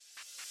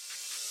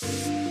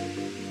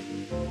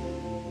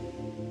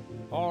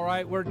All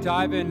right, we're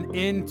diving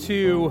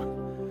into,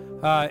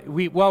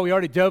 we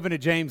already dove into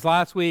James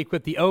last week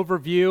with the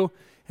overview,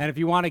 and if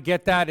you want to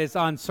get that, it's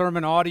on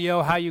sermon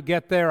audio. How you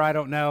get there, I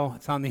don't know.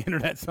 It's on the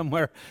internet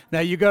somewhere.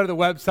 Now, you go to the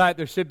website,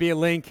 there should be a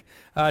link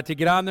to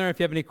get on there. If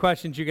you have any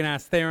questions, you can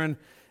ask Theron,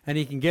 and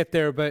he can get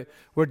there. But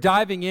we're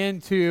diving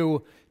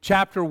into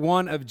chapter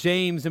 1 of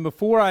James, and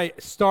before I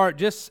start,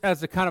 just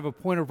as a kind of a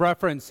point of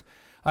reference,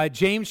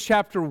 James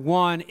chapter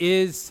 1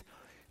 is,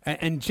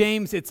 and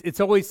James, it's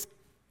always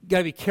got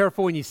to be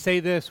careful when you say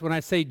this. When I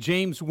say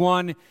James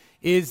 1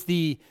 is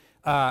the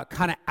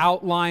kind of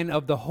outline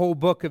of the whole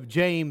book of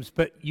James,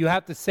 but you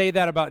have to say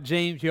that about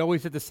James. You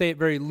always have to say it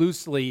very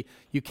loosely.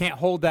 You can't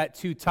hold that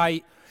too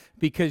tight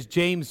because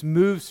James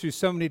moves through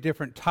so many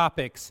different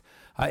topics.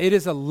 It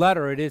is a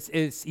letter.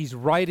 He's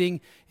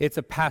writing. It's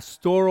a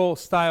pastoral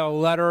style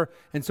letter,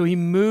 and so he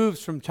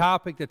moves from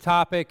topic to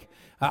topic.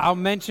 I'll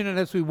mention it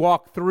as we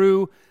walk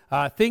through.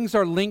 Things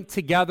are linked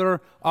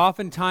together.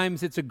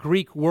 Oftentimes, it's a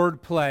Greek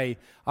wordplay,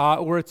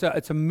 or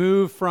it's a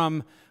move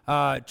from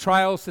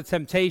trials to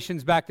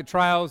temptations back to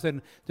trials,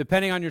 and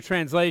depending on your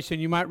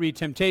translation, you might read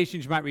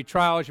temptations, you might read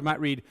trials, you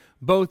might read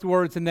both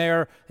words in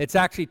there. It's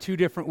actually two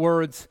different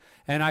words,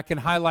 and I can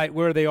highlight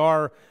where they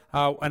are,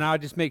 and I'll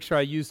just make sure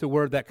I use the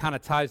word that kind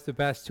of ties the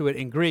best to it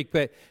in Greek.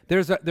 But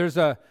there's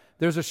a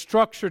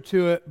structure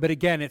to it, but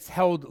again, it's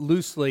held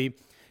loosely.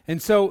 And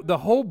so the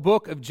whole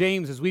book of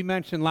James, as we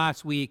mentioned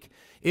last week,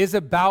 is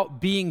about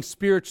being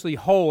spiritually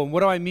whole. And what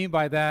do I mean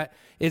by that?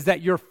 Is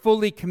that you're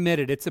fully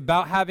committed. It's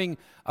about having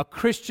a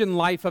Christian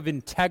life of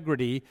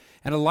integrity,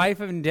 and a life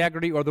of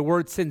integrity, or the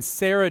word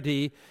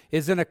sincerity,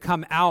 is going to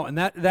come out, and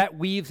that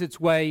weaves its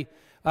way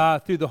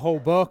through the whole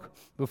book.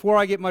 Before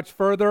I get much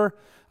further,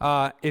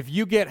 if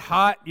you get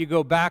hot, you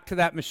go back to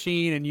that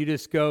machine and you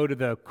just go to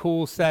the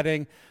cool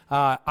setting.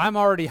 I'm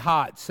already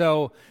hot,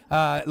 so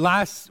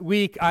last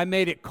week I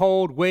made it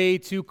cold, way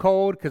too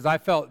cold, because I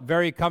felt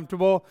very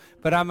comfortable.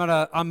 But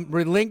I'm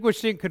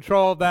relinquishing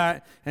control of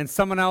that, and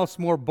someone else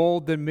more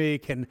bold than me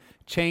can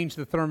change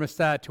the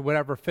thermostat to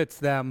whatever fits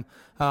them.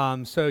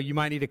 So you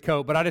might need a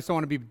coat, but I just don't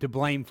want to be to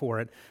blame for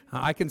it.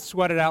 I can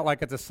sweat it out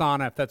like it's a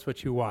sauna if that's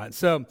what you want.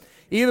 So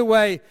either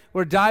way,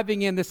 we're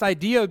diving in this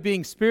idea of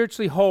being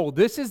spiritually whole.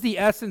 This is the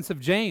essence of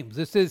James.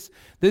 This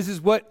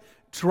is what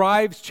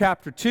drives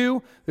chapter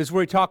 2. This is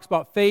where he talks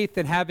about faith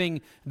and having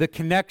the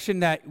connection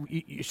that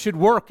it should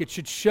work, it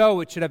should show,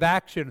 it should have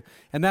action.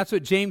 And that's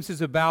what James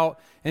is about.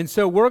 And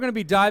so we're going to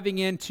be diving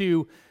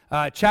into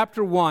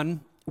chapter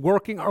 1,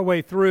 working our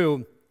way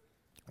through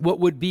what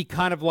would be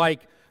kind of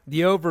like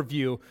the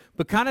overview.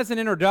 But kind of as an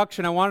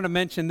introduction, I wanted to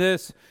mention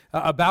this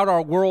about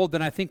our world,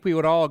 and I think we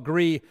would all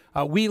agree.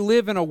 We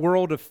live in a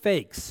world of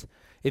fakes.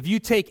 If you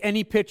take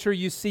any picture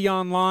you see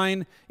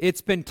online,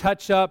 it's been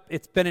touched up,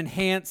 it's been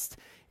enhanced,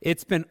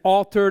 it's been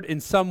altered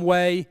in some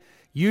way,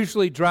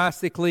 usually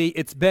drastically.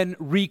 It's been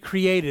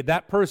recreated.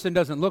 That person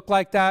doesn't look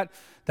like that.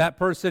 That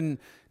person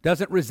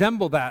doesn't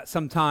resemble that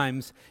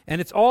sometimes. And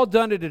it's all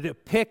done to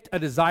depict a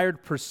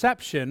desired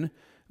perception,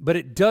 but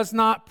it does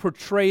not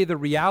portray the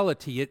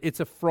reality. It's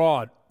a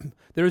fraud.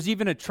 There's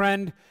even a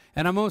trend,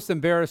 and I'm almost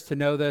embarrassed to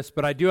know this,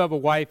 but I do have a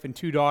wife and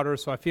 2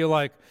 daughters, so I feel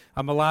like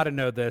I'm allowed to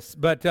know this.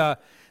 But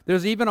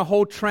there's even a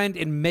whole trend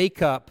in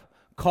makeup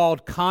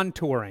called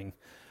contouring.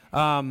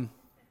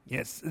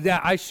 Yes, yeah,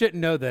 I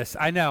shouldn't know this.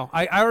 I know.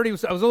 I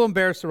was a little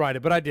embarrassed to write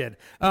it, but I did.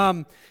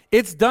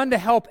 It's done to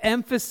help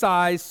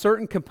emphasize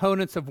certain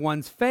components of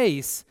one's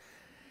face.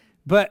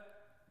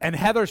 And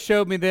Heather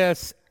showed me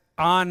this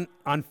on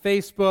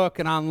Facebook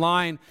and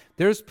online.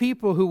 There's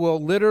people who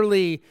will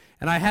literally,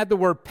 and I had the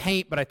word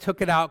paint, but I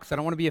took it out because I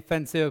don't want to be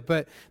offensive,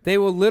 but they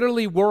will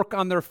literally work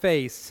on their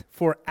face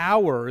for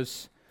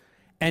hours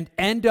and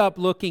end up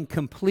looking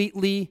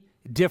completely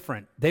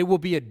different. They will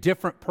be a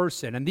different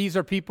person. And these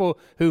are people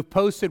who've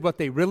posted what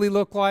they really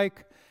look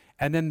like,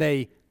 and then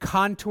they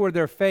contour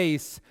their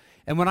face.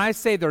 And when I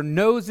say their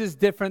nose is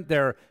different,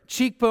 their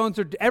cheekbones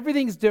are,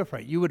 everything's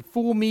different. You would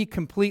fool me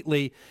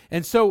completely.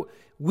 And so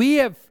we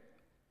have,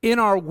 in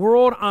our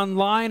world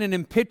online and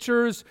in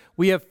pictures,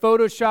 we have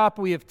Photoshop,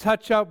 we have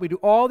touch-up, we do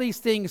all these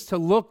things to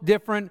look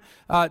different,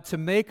 to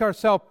make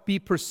ourselves be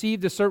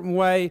perceived a certain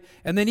way.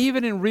 And then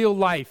even in real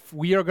life,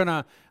 we are going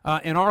to,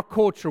 in our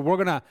culture, we're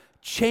going to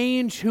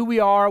change who we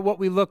are, what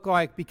we look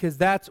like, because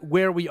that's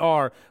where we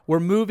are. We're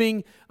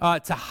moving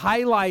to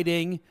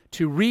highlighting,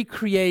 to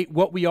recreate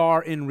what we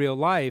are in real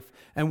life.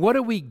 And what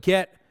do we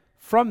get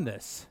from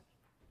this?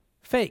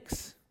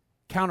 Fakes,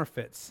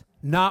 counterfeits,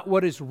 not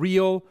what is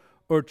real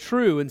or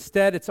true.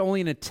 Instead, it's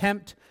only an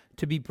attempt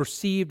to be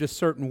perceived a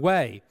certain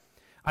way.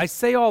 I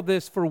say all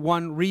this for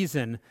one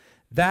reason.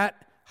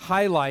 That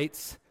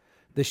highlights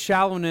the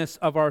shallowness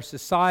of our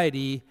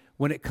society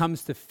when it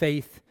comes to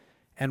faith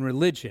and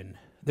religion.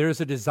 There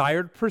is a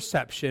desired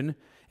perception,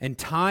 and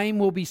time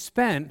will be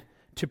spent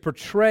to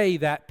portray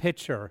that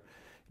picture.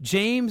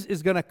 James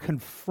is going to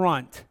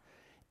confront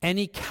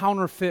any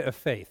counterfeit of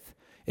faith.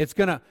 It's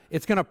going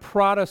to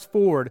prod us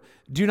forward.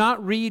 Do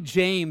not read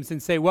James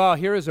and say, well,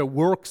 here is a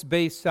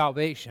works-based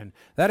salvation.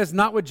 That is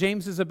not what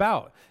James is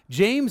about.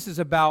 James is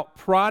about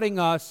prodding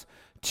us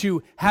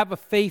to have a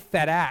faith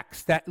that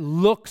acts, that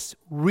looks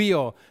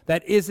real,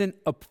 that isn't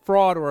a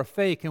fraud or a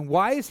fake. And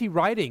why is he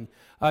writing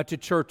to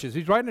churches?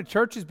 He's writing to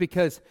churches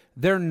because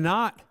they're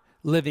not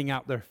living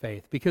out their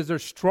faith, because they're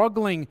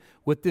struggling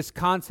with this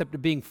concept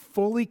of being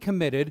fully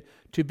committed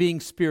to being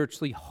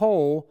spiritually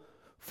whole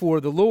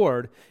for the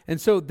Lord. And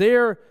so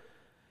there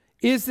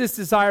is this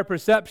desire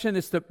perception.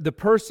 It's the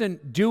person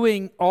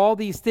doing all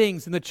these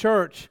things in the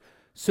church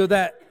so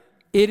that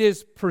it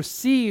is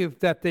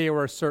perceived that they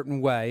are a certain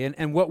way.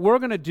 And what we're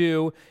going to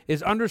do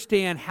is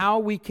understand how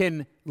we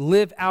can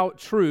live out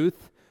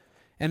truth,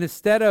 and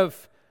instead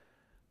of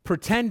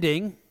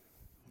pretending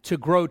to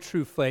grow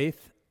true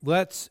faith,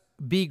 let's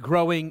be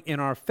growing in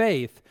our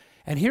faith.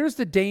 And here's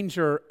the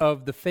danger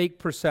of the fake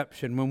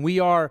perception when we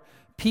are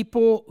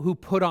people who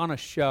put on a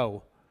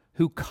show,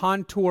 who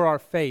contour our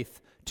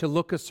faith to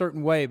look a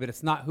certain way, but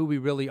it's not who we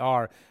really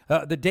are.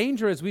 The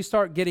danger is we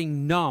start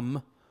getting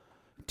numb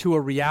to a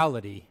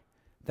reality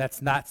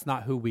that's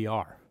not who we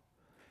are.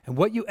 And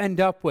what you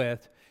end up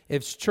with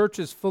is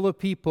churches full of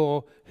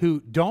people who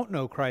don't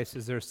know Christ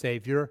as their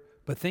Savior,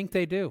 but think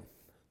they do,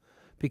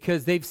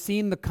 because they've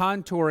seen the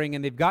contouring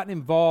and they've gotten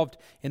involved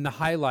in the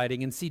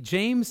highlighting. And see,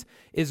 James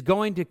is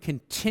going to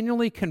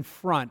continually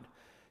confront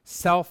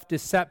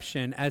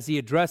self-deception as he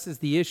addresses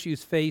the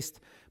issues faced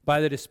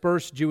by the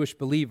dispersed Jewish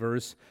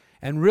believers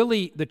and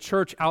really the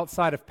church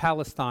outside of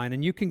Palestine.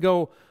 And you can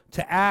go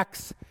to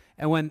Acts,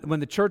 and when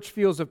the church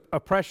feels a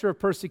pressure of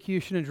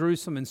persecution in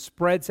Jerusalem and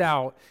spreads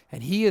out,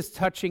 and he is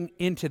touching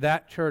into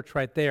that church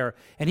right there.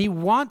 And he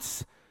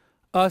wants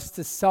us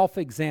to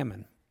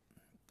self-examine.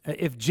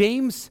 If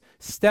James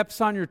steps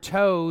on your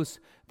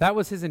toes, that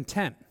was his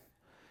intent.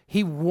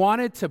 He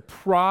wanted to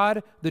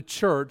prod the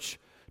church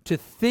to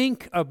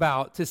think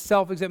about, to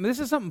self-examine. This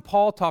is something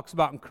Paul talks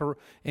about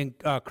in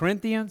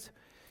Corinthians.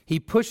 He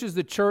pushes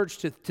the church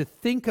to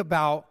think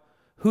about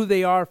who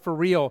they are for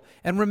real.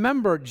 And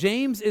remember,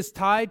 James is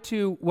tied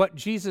to what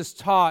Jesus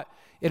taught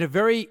in a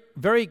very,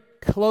 very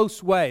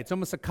close way. It's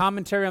almost a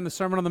commentary on the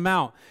Sermon on the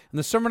Mount. And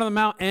the Sermon on the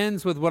Mount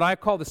ends with what I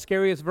call the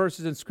scariest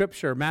verses in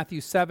Scripture,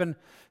 Matthew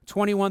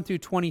 7:21 through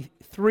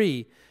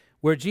 23,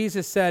 where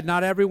Jesus said,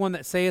 "Not everyone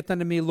that saith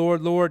unto me,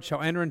 Lord, Lord,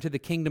 shall enter into the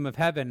kingdom of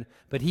heaven,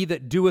 but he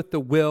that doeth the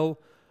will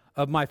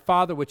of my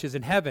Father which is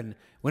in heaven."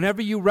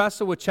 Whenever you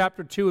wrestle with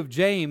chapter 2 of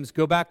James,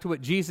 go back to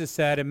what Jesus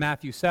said in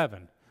Matthew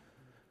 7.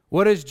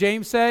 What does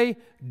James say?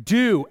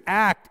 Do,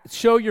 act,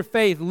 show your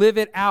faith, live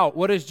it out.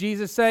 What does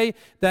Jesus say?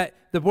 That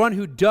the one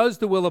who does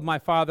the will of my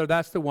Father,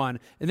 that's the one.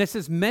 And this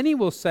is, many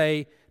will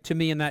say to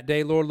me in that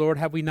day, Lord, Lord,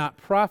 have we not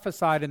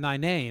prophesied in thy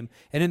name?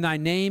 And in thy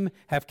name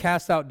have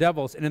cast out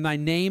devils, and in thy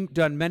name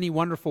done many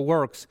wonderful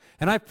works.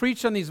 And I've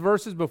preached on these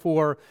verses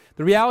before.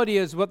 The reality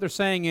is, what they're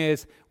saying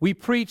is, we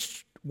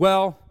preached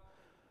well,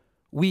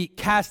 we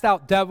cast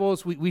out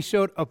devils, we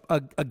showed a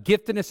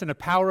giftedness and a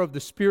power of the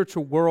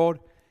spiritual world,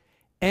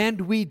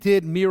 and we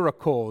did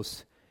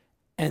miracles.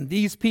 And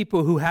these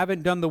people who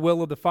haven't done the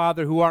will of the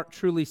Father, who aren't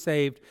truly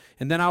saved,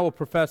 and then I will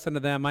profess unto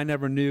them, I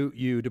never knew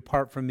you,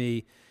 depart from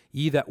me,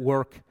 ye that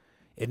work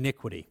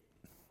iniquity.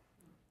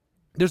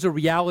 There's a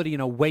reality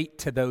and a weight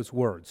to those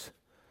words.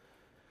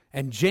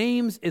 And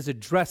James is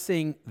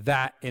addressing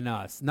that in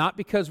us, not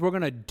because we're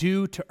going to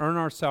do to earn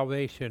our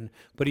salvation,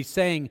 but he's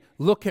saying,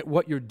 look at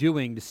what you're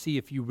doing to see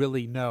if you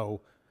really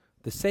know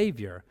the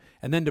Savior.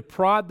 And then to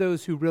prod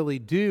those who really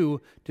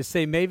do, to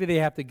say maybe they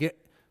have to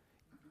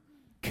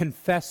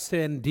confess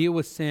sin, deal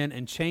with sin,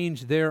 and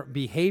change their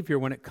behavior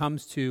when it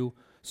comes to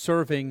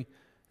serving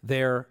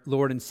their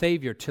Lord and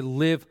Savior, to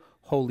live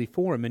holy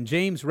for Him. And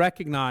James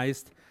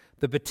recognized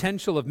the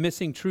potential of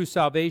missing true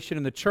salvation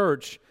in the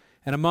church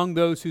and among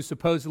those who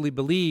supposedly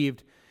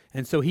believed,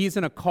 and so he's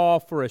in a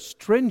call for a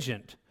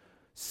stringent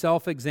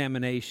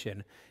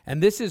self-examination.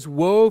 And this is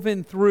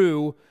woven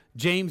through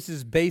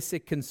James's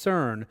basic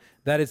concern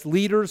that as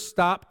leaders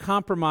stop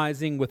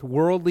compromising with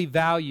worldly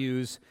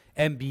values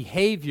and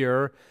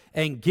behavior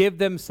and give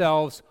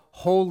themselves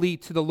wholly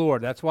to the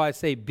Lord. That's why I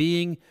say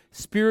being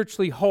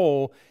spiritually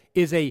whole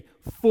is a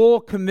full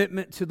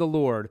commitment to the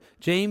Lord.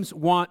 James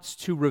wants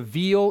to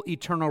reveal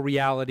eternal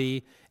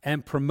reality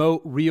and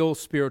promote real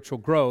spiritual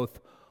growth,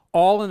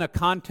 all in a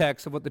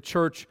context of what the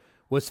church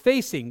was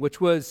facing, which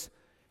was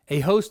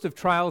a host of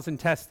trials and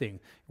testing.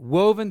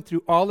 Woven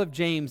through all of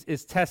James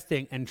is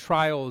testing and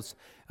trials,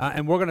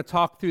 and we're going to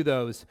talk through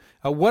those.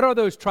 What are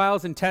those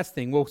trials and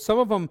testing? Well, some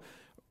of them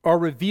are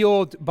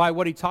revealed by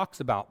what he talks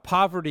about.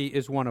 Poverty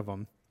is one of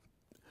them.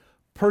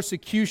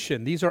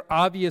 Persecution, these are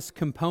obvious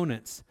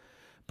components.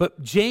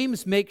 But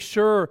James makes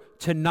sure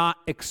to not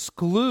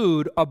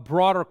exclude a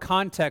broader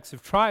context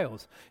of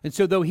trials. And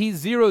so though he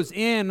zeroes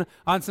in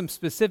on some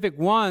specific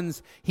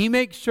ones, he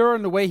makes sure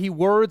in the way he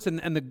words and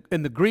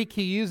the Greek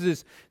he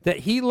uses that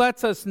he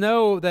lets us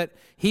know that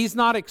he's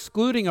not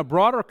excluding a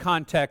broader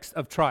context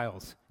of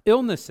trials.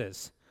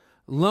 Illnesses,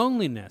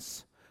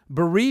 loneliness,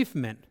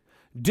 bereavement,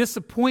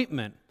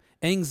 disappointment,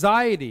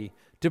 anxiety,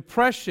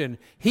 depression.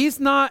 He's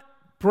not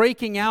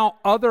breaking out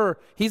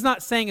he's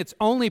not saying it's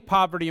only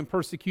poverty and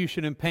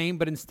persecution and pain,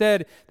 but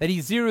instead that he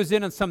zeroes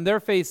in on some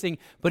they're facing.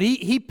 But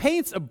he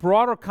paints a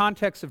broader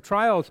context of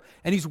trials,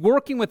 and he's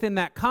working within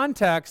that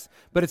context,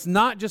 but it's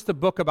not just a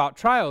book about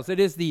trials. It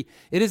is the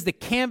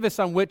canvas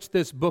on which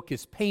this book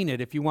is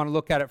painted, if you want to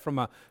look at it from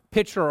a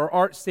picture or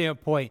art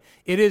standpoint.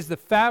 It is the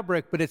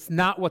fabric, but it's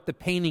not what the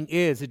painting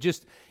is. It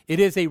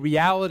is a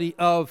reality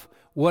of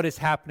what is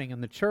happening in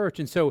the church.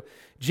 And so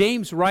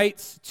James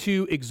writes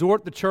to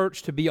exhort the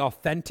church to be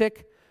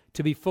authentic,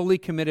 to be fully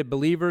committed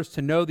believers,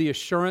 to know the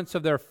assurance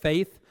of their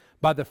faith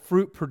by the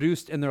fruit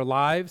produced in their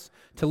lives,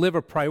 to live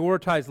a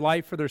prioritized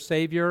life for their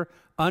Savior,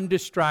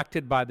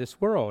 undistracted by this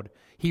world.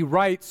 He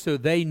writes so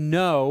they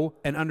know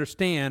and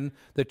understand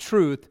the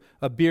truth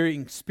of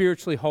being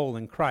spiritually whole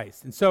in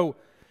Christ. And so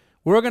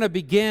we're going to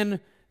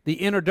begin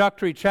the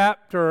introductory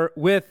chapter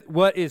with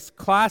what is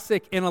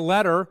classic in a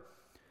letter,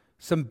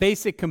 some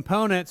basic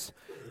components,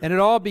 and it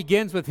all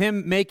begins with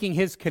him making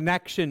his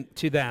connection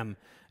to them.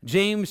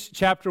 James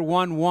chapter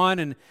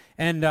 1:1,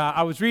 and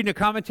I was reading a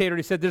commentator, and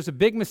he said there's a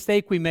big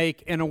mistake we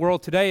make in the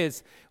world today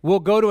is we'll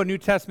go to a New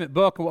Testament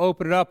book, and we'll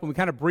open it up, and we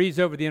kind of breeze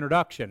over the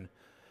introduction.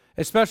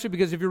 Especially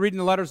because if you're reading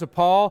the letters of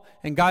Paul,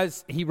 and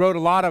guys, he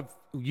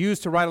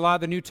used to write a lot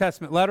of the New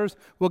Testament letters,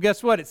 well,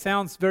 guess what? It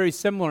sounds very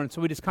similar, and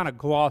so we just kind of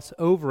gloss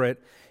over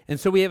it. And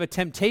so we have a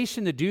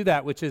temptation to do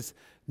that, which is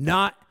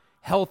not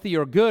healthy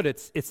or good.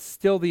 It's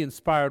still the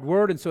inspired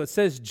word. And so it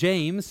says,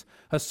 James,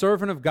 a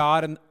servant of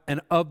God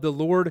and of the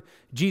Lord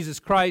Jesus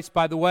Christ.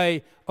 By the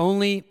way,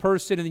 only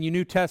person in the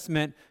New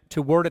Testament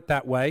to word it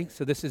that way.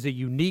 So this is a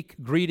unique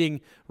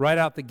greeting right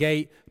out the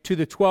gate to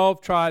the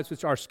 12 tribes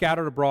which are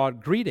scattered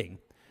abroad, greeting.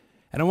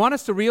 And I want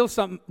us to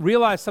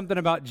realize something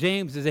about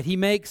James is that he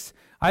makes,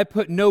 I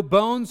put no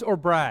bones or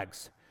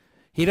brags.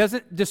 He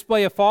doesn't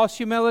display a false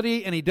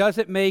humility, and he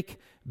doesn't make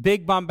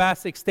big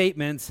bombastic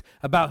statements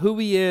about who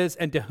he is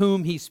and to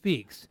whom he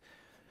speaks.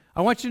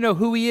 I want you to know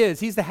who he is.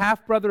 He's the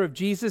half-brother of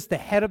Jesus, the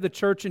head of the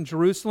church in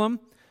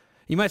Jerusalem.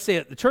 You might say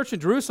the church in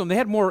Jerusalem, they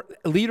had more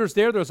leaders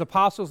there. There was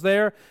apostles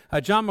there.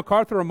 John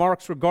MacArthur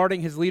remarks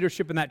regarding his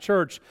leadership in that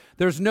church,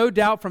 there's no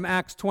doubt from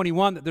Acts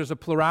 21 that there's a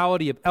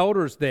plurality of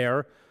elders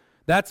there.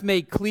 That's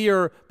made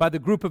clear by the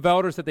group of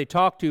elders that they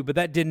talked to, but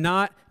that did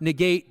not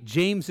negate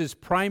James's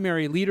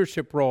primary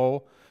leadership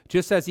role,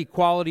 just as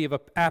equality of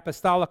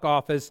apostolic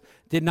office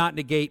did not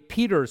negate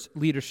Peter's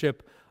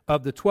leadership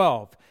of the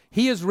 12.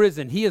 He is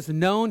risen. He is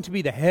known to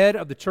be the head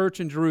of the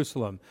church in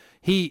Jerusalem.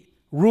 He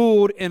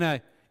ruled in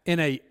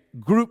a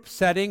group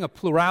setting, a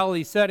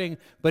plurality setting,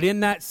 but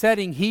in that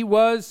setting, he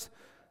was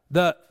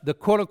the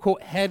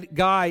quote-unquote head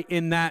guy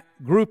in that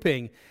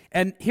grouping.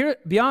 And here,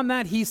 beyond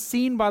that, he's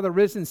seen by the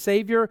risen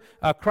Savior.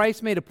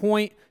 Christ made a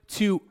point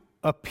to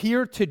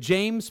appear to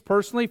James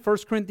personally.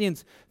 1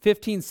 Corinthians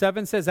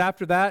 15:7 says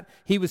after that,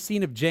 he was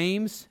seen of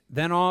James,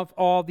 then of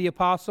all the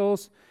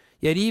apostles.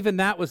 Yet even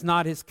that was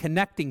not his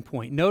connecting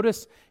point.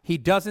 Notice he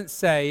doesn't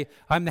say,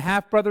 I'm the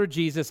half-brother of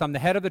Jesus, I'm the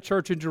head of the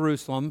church in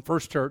Jerusalem,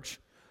 first church.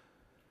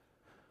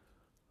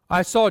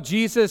 I saw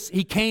Jesus,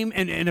 he came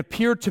and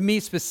appeared to me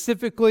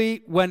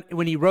specifically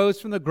when he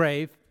rose from the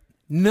grave.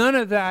 None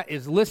of that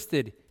is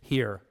listed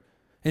here.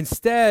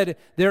 Instead,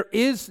 there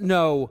is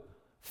no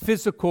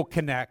physical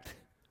connect.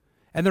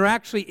 And there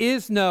actually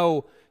is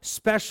no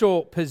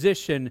special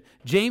position.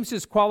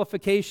 James's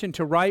qualification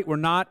to write were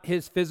not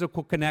his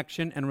physical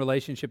connection and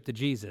relationship to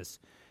Jesus.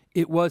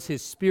 It was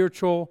his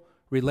spiritual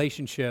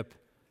relationship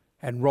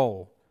and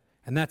role.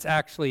 And that's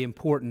actually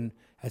important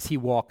as he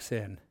walks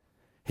in.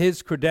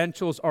 His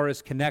credentials are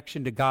his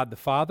connection to God the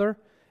Father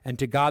and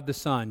to God the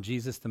Son,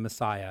 Jesus the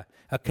Messiah.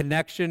 A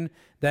connection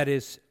that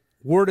is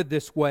worded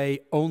this way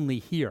only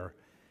here.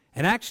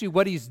 And actually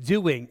what he's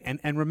doing,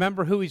 and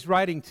remember who he's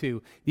writing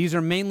to, these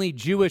are mainly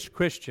Jewish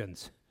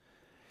Christians.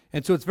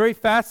 And so it's very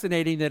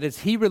fascinating that as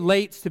he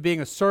relates to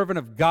being a servant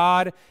of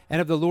God and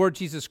of the Lord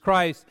Jesus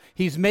Christ,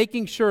 he's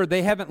making sure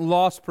they haven't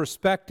lost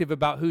perspective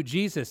about who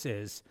Jesus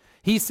is.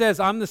 He says,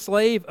 I'm the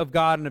slave of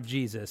God and of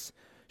Jesus,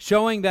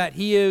 showing that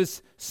he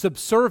is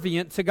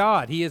subservient to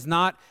God. He is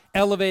not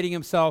elevating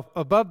himself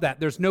above that.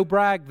 There's no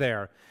brag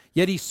there.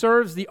 Yet he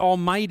serves the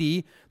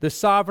Almighty, the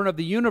sovereign of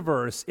the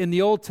universe. In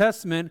the Old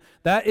Testament,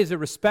 that is a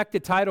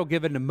respected title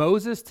given to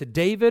Moses, to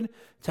David,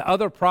 to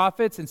other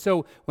prophets. And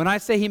so when I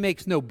say he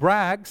makes no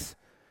brags,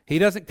 he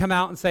doesn't come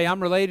out and say,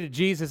 I'm related to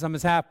Jesus, I'm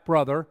his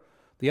half-brother.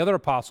 The other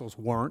apostles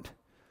weren't.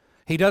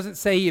 He doesn't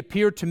say he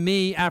appeared to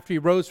me after he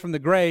rose from the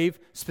grave,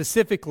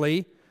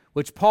 specifically,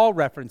 which Paul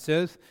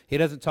references. He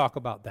doesn't talk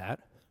about that.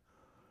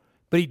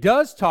 But he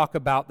does talk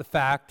about the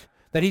fact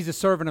that he's a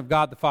servant of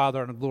God the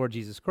Father and of the Lord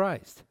Jesus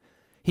Christ.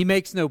 He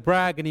makes no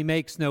brag and he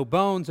makes no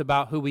bones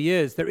about who he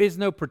is. There is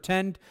no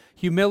pretend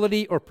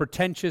humility or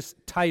pretentious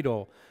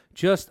title,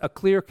 just a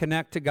clear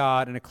connect to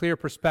God and a clear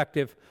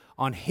perspective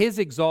on his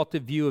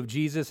exalted view of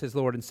Jesus, his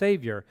Lord and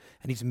Savior.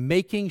 And he's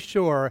making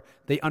sure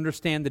they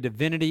understand the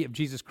divinity of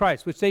Jesus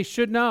Christ, which they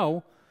should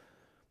know.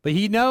 But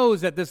he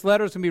knows that this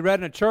letter is going to be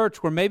read in a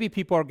church where maybe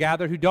people are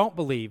gathered who don't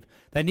believe,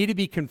 that need to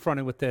be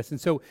confronted with this. And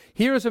so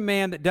here's a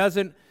man that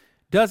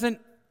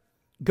doesn't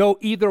go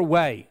either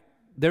way.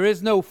 There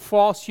is no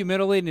false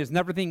humility, and there's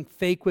nothing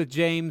fake with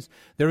James.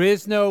 There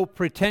is no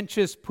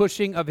pretentious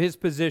pushing of his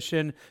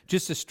position,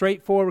 just a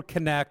straightforward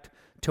connect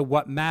to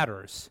what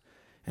matters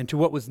and to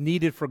what was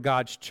needed for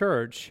God's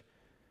church.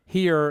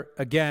 Here,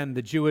 again,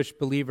 the Jewish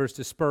believers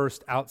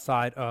dispersed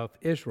outside of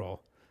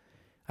Israel.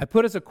 I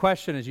put as a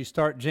question as you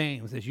start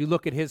James, as you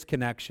look at his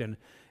connection,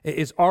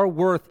 is our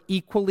worth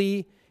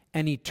equally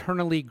and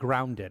eternally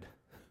grounded?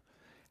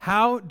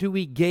 How do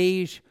we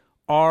gauge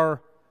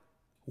our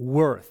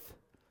worth?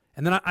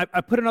 And then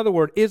I put another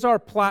word, is our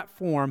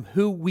platform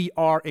who we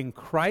are in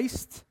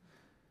Christ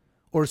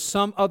or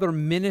some other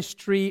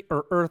ministry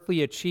or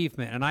earthly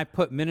achievement? And I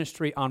put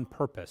ministry on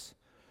purpose.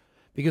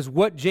 Because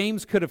what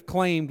James could have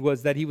claimed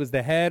was that he was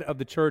the head of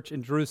the church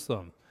in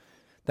Jerusalem.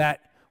 That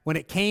when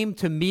it came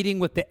to meeting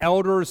with the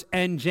elders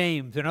and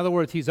James, in other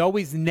words, he's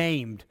always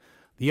named.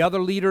 The other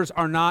leaders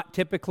are not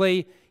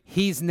typically,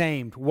 he's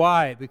named.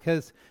 Why?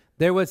 Because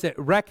there was a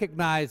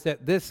recognize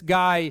that this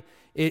guy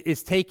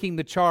is taking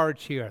the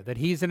charge here, that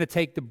he's going to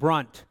take the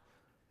brunt.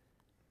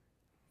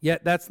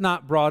 Yet that's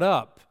not brought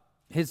up.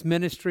 His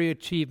ministry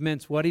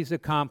achievements, what he's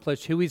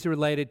accomplished, who he's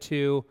related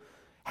to,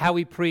 how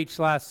he preached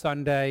last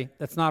Sunday,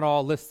 that's not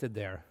all listed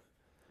there.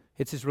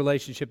 It's his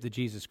relationship to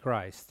Jesus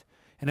Christ.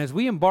 And as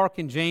we embark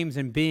in James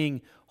and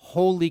being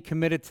wholly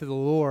committed to the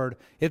Lord,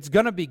 it's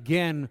going to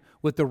begin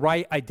with the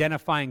right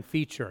identifying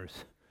features.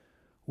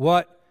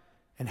 What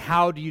and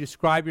how do you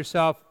describe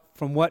yourself?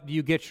 From what do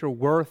you get your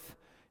worth?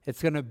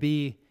 It's going to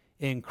be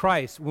in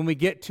Christ. When we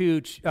get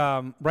to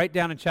right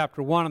down in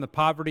chapter 1 on the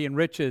poverty and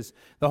riches,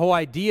 the whole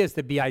idea is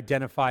to be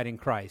identified in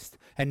Christ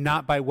and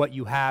not by what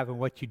you have and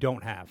what you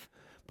don't have,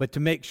 but to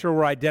make sure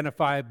we're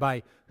identified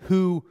by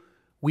who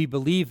we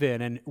believe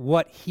in and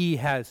what he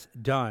has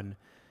done.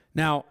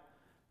 Now,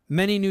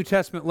 many New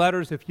Testament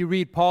letters, if you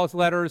read Paul's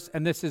letters,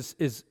 and this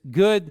is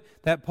good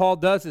that Paul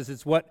does this,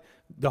 it's what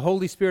the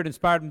Holy Spirit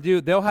inspired him to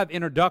do, they'll have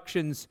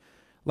introductions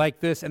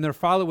like this, and they're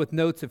followed with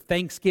notes of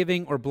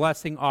thanksgiving or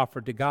blessing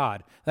offered to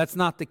God. That's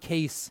not the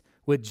case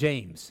with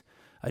James.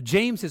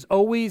 James is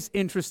always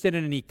interested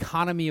in an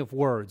economy of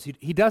words.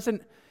 He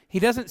doesn't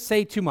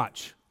say too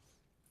much,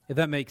 if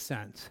that makes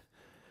sense.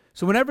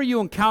 So whenever you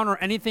encounter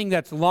anything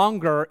that's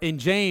longer in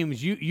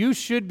James, you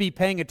should be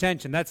paying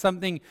attention. That's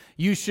something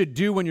you should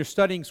do when you're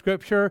studying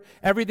Scripture.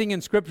 Everything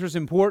in Scripture is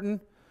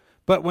important.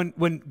 But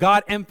when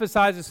God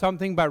emphasizes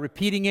something by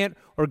repeating it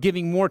or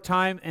giving more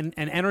time and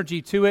energy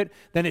to it,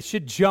 then it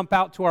should jump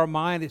out to our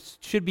mind. It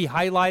should be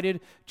highlighted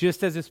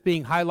just as it's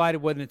being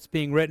highlighted when it's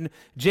being written.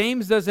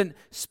 James doesn't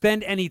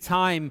spend any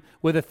time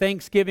with a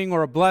thanksgiving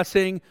or a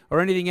blessing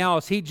or anything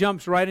else. He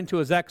jumps right into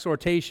his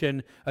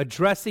exhortation,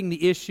 addressing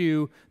the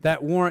issue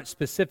that warrants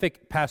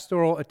specific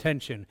pastoral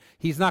attention.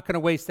 He's not going to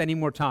waste any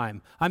more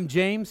time. I'm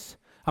James.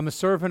 I'm a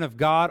servant of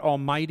God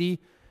Almighty,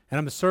 and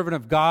I'm a servant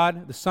of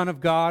God, the Son of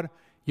God,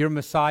 your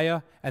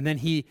Messiah. And then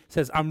he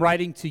says, I'm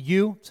writing to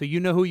you, so you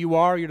know who you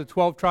are. You're the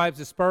 12 tribes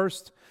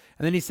dispersed.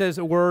 And then he says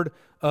a word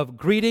of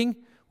greeting,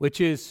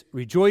 which is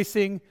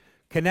rejoicing,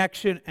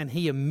 connection, and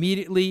he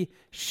immediately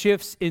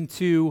shifts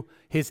into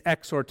his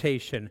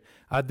exhortation.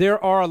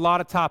 There are a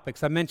lot of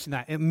topics. I mentioned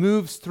that. It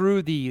moves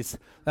through these.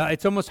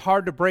 It's almost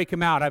hard to break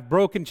them out. I've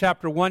broken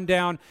chapter 1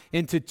 down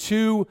into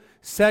 2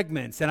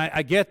 segments, and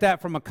I get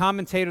that from a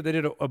commentator that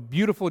did a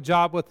beautiful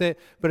job with it,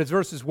 but it's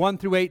verses 1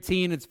 through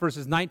 18, it's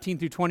verses 19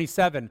 through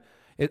 27.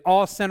 It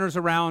all centers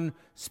around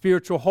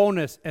spiritual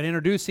wholeness and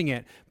introducing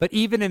it. But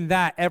even in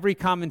that, every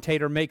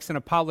commentator makes an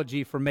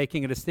apology for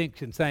making a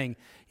distinction, saying,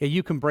 yeah,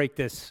 you can break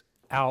this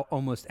out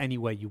almost any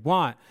way you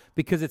want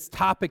because it's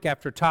topic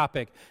after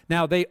topic.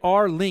 Now, they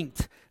are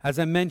linked. As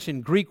I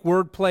mentioned, Greek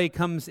wordplay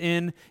comes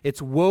in.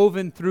 It's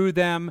woven through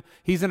them.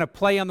 He's going to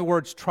play on the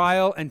words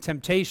trial and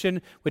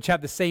temptation, which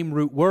have the same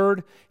root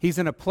word. He's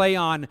going to play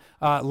on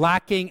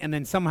lacking and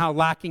then somehow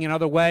lacking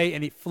another way,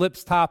 and he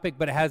flips topic,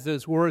 but it has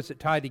those words that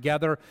tie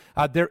together.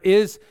 There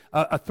is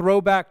a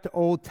throwback to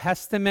Old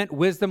Testament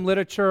wisdom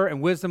literature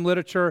and wisdom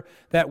literature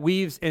that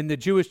weaves in the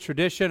Jewish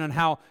tradition on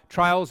how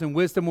trials and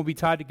wisdom will be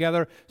tied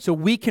together. So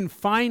we can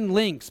find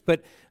links,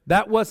 but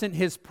that wasn't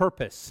his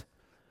purpose.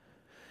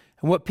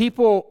 And what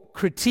people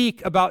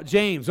critique about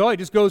James, he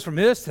just goes from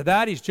this to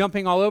that, he's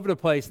jumping all over the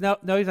place. No,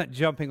 he's not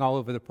jumping all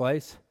over the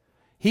place.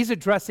 He's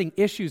addressing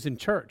issues in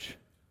church.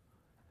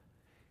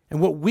 And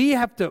what we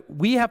have to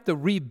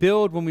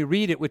rebuild when we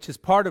read it, which is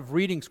part of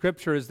reading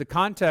Scripture, is the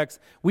context.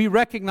 We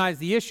recognize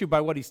the issue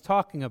by what he's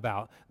talking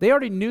about. They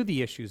already knew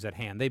the issues at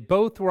hand. They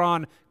both were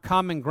on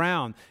common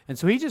ground. And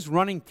so he's just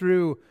running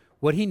through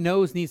what he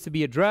knows needs to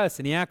be addressed,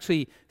 and he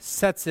actually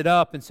sets it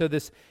up. And so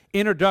this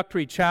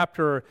introductory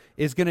chapter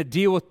is going to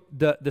deal with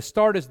the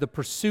start is the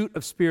pursuit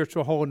of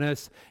spiritual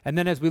wholeness, and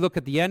then as we look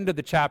at the end of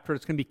the chapter,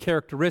 it's going to be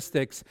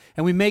characteristics,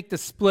 and we make the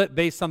split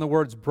based on the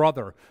words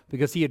brother,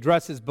 because he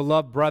addresses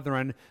beloved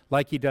brethren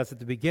like he does at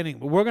the beginning.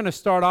 But we're going to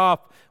start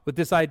off with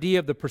this idea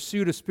of the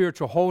pursuit of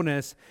spiritual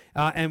wholeness,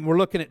 and we're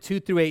looking at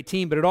 2 through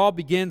 18, but it all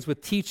begins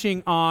with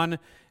teaching on,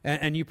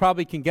 and you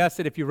probably can guess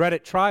it if you read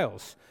it,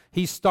 trials.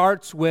 He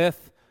starts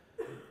with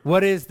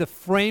What is the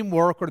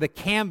framework or the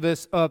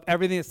canvas of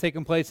everything that's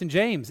taken place in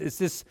James? It's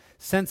this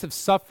sense of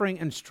suffering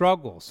and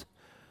struggles.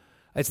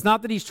 It's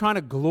not that he's trying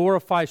to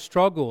glorify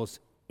struggles.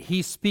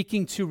 He's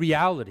speaking to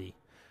reality.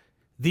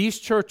 These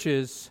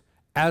churches,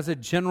 as a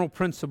general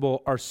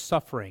principle, are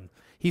suffering.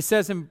 He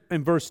says in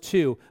verse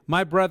 2,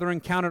 "My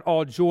brethren, count it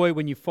all joy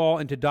when you fall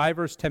into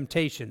diverse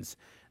temptations."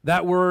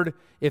 That word,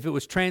 if it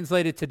was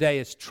translated today,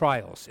 is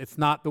trials. It's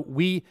not that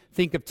we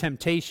think of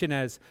temptation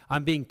as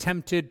I'm being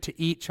tempted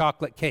to eat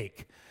chocolate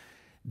cake.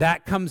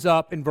 That comes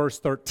up in verse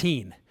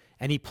 13,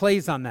 and he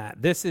plays on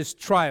that. This is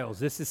trials.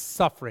 This is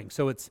suffering.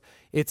 So it's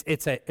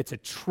a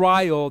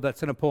trial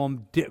that's going to pull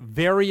him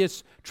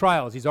various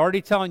trials. He's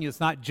already telling you it's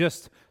not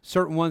just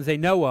certain ones they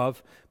know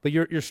of, but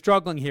you're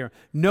struggling here.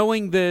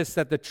 Knowing this,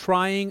 that the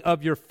trying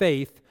of your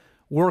faith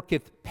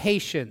worketh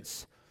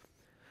patience,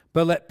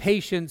 but let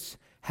patience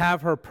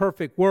have her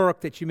perfect work,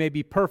 that you may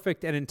be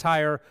perfect and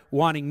entire,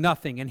 wanting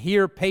nothing. And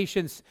here,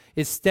 patience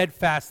is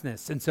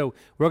steadfastness. And so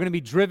we're going to be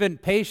driven.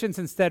 Patience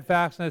and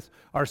steadfastness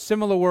are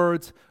similar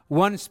words.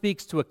 One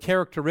speaks to a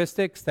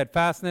characteristic,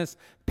 steadfastness.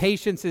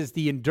 Patience is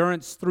the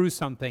endurance through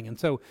something. And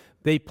so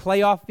they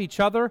play off each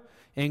other.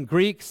 In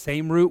Greek,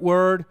 same root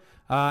word,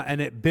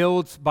 and it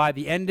builds by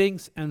the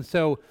endings. And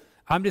so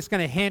I'm just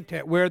going to hint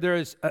at where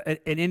there's an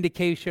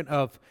indication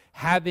of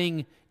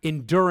having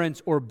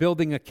endurance or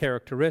building a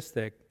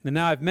characteristic. And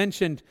now I've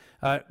mentioned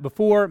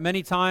before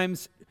many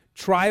times,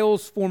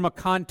 trials form a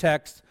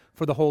context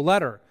for the whole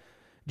letter.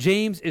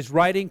 James is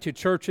writing to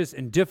churches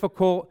in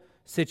difficult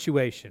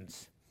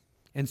situations.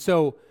 And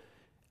so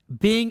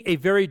being a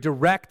very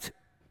direct,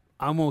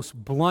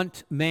 almost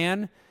blunt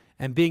man,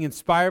 and being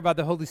inspired by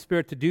the Holy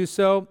Spirit to do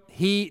so,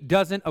 he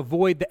doesn't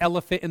avoid the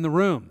elephant in the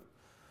room.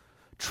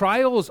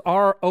 Trials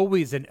are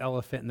always an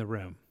elephant in the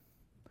room.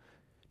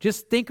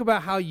 Just think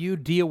about how you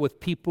deal with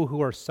people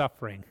who are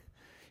suffering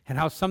and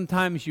how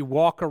sometimes you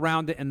walk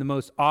around it in the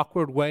most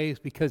awkward ways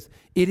because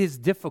it is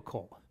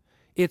difficult.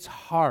 It's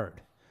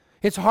hard.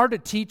 It's hard to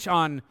teach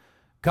on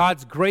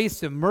God's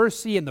grace and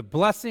mercy and the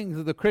blessings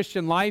of the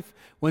Christian life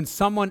when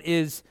someone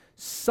is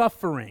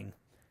suffering.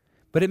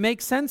 But it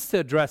makes sense to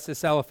address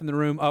this elephant in the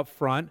room up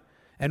front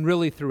and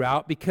really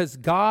throughout, because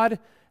God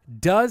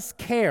does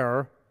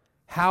care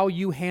how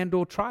you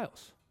handle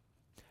trials.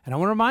 And I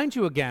want to remind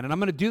you again, and I'm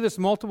going to do this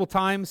multiple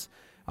times.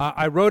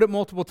 I wrote it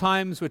multiple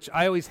times, which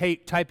I always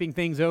hate typing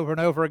things over and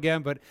over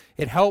again, but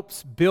it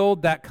helps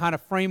build that kind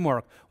of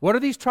framework. What are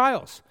these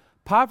trials?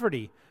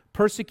 Poverty,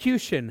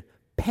 persecution,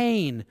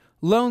 pain,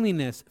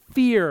 loneliness,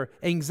 fear,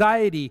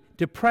 anxiety,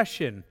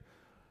 depression.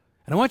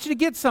 And I want you to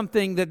get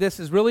something that this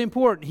is really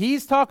important.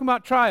 He's talking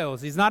about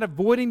trials. He's not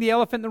avoiding the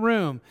elephant in the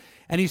room.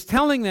 And he's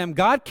telling them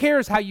God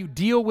cares how you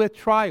deal with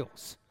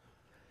trials.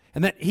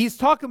 And that he's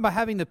talking about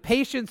having the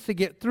patience to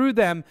get through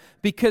them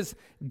because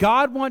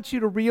God wants you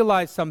to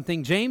realize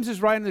something. James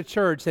is writing to the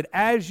church that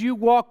as you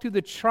walk through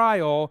the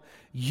trial,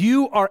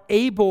 you are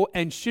able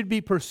and should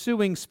be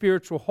pursuing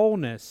spiritual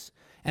wholeness.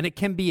 And it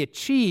can be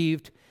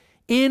achieved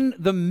in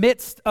the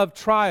midst of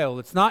trial.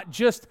 It's not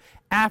just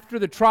after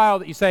the trial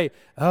that you say,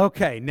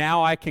 okay,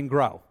 now I can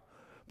grow.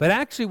 But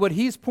actually what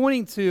he's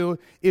pointing to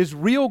is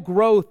real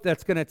growth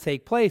that's going to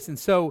take place. And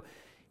so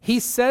he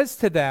says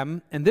to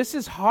them, and this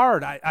is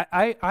hard.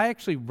 I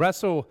actually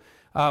wrestle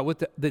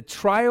with the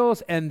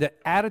trials and the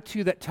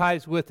attitude that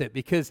ties with it,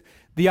 because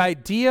the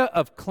idea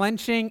of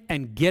clenching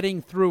and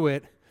getting through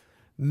it,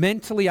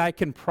 mentally I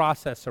can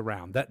process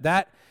around.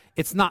 That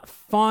it's not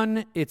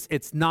fun,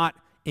 it's not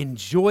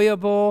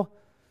enjoyable,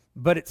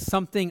 but it's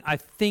something I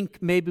think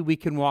maybe we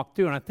can walk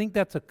through. And I think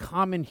that's a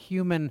common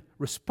human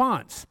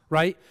response,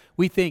 right?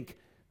 We think,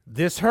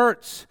 this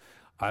hurts,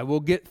 I will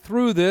get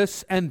through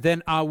this, and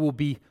then I will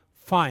be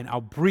fine.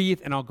 I'll breathe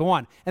and I'll go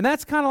on. And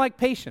that's kind of like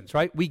patience,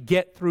 right? We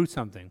get through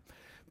something.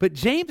 But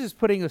James is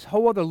putting this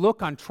whole other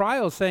look on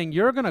trials, saying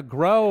you're going to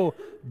grow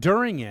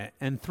during it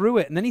and through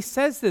it. And then he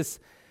says this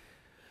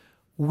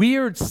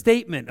weird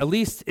statement, at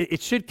least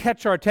it should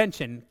catch our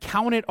attention.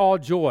 Count it all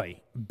joy.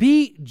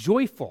 Be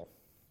joyful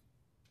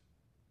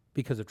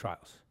because of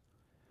trials.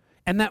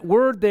 And that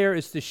word there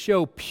is to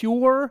show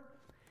pure,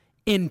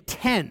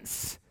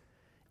 intense,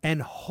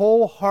 and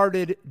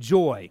wholehearted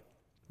joy.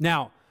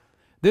 Now,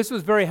 this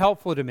was very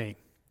helpful to me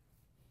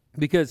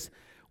because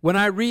when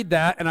I read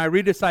that and I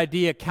read this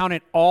idea, count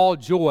it all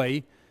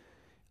joy,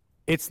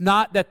 it's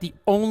not that the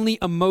only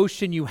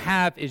emotion you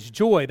have is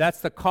joy.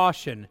 That's the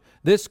caution.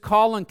 This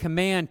call and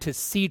command to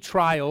see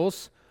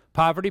trials,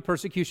 poverty,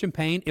 persecution,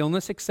 pain,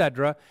 illness,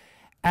 etc.,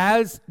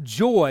 as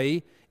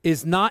joy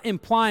is not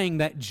implying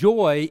that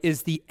joy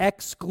is the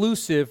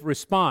exclusive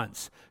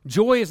response.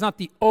 Joy is not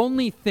the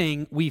only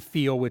thing we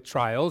feel with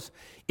trials.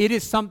 It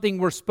is something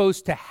we're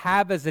supposed to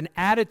have as an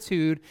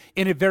attitude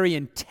in a very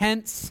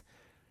intense,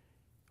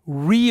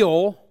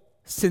 real,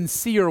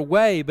 sincere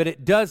way, but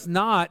it does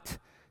not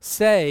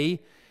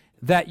say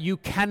that you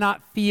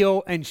cannot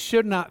feel and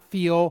should not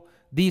feel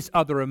these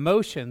other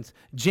emotions.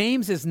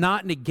 James is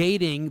not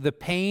negating the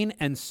pain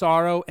and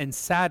sorrow and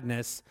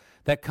sadness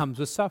that comes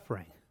with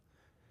suffering.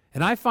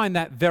 And I find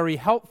that very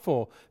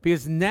helpful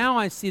because now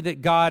I see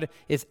that God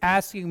is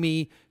asking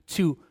me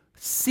to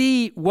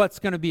see what's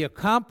going to be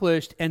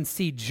accomplished and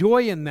see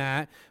joy in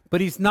that,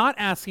 but he's not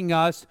asking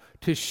us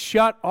to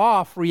shut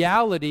off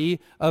reality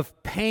of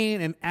pain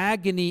and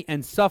agony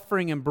and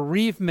suffering and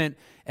bereavement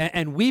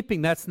and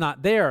weeping. That's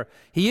not there.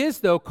 He is,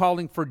 though,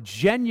 calling for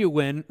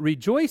genuine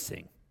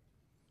rejoicing.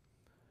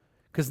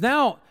 Because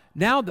now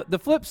the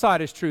flip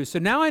side is true. So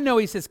now I know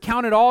he says,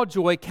 count it all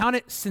joy, count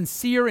it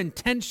sincere,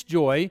 intense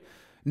joy,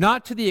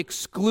 not to the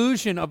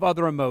exclusion of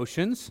other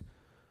emotions.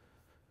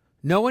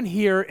 No one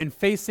here in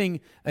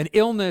facing an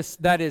illness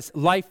that is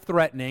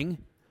life-threatening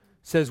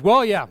says,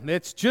 well, yeah,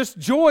 it's just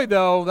joy,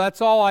 though.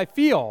 That's all I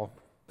feel.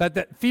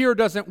 That fear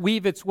doesn't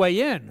weave its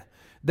way in.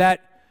 That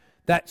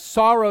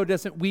sorrow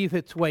doesn't weave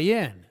its way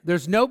in.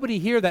 There's nobody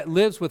here that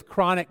lives with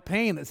chronic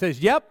pain that says,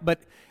 yep,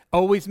 but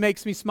always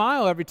makes me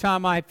smile every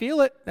time I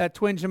feel it, that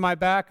twinge in my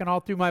back and all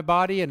through my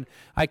body, and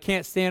I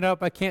can't stand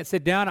up, I can't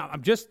sit down.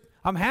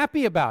 I'm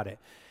happy about it.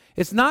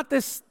 It's not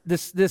this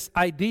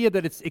idea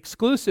that it's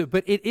exclusive,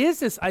 but it is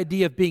this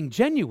idea of being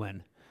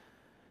genuine.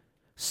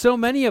 So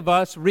many of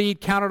us read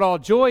Count It All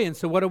Joy, and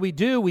so what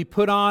do? We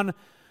put on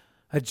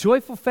a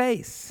joyful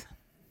face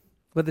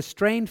with a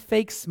strained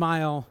fake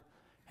smile,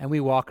 and we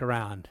walk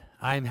around.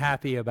 I'm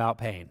happy about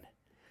pain.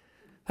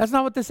 That's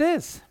not what this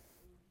is.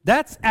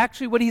 That's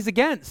actually what he's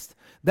against.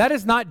 That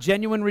is not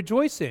genuine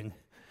rejoicing.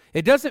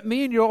 It doesn't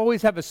mean you'll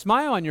always have a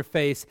smile on your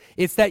face.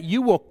 It's that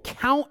you will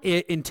count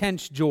it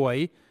intense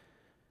joy,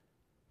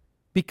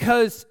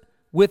 because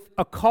with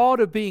a call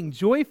to being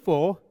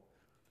joyful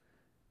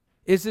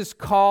is this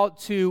call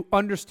to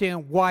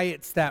understand why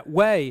it's that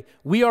way.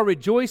 We are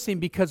rejoicing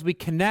because we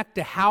connect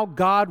to how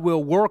God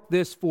will work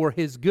this for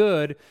his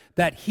good,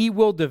 that he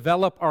will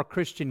develop our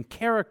Christian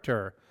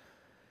character.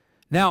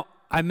 Now,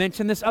 I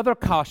mentioned this other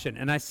caution,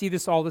 and I see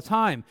this all the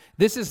time.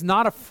 This is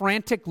not a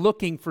frantic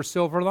looking for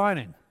silver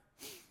lining.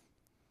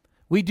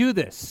 We do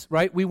this,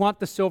 right? We want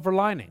the silver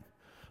lining.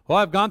 Well,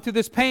 I've gone through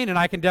this pain, and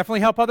I can definitely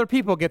help other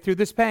people get through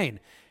this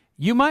pain.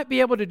 You might be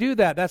able to do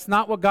that. That's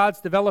not what God's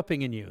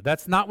developing in you.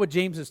 That's not what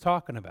James is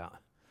talking about.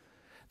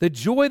 The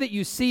joy that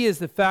you see is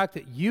the fact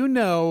that you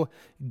know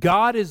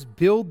God is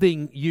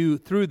building you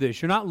through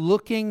this. You're not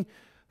looking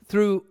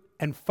through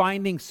and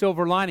finding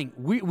silver lining.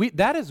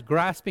 That is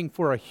grasping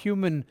for a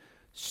human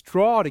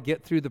straw to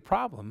get through the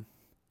problem.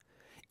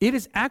 It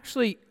is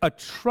actually a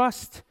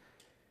trust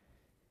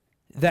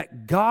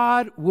that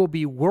God will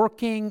be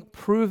working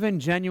proven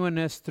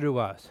genuineness through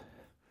us,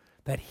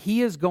 that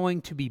he is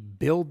going to be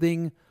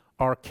building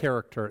our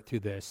character through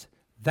this.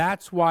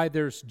 That's why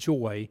there's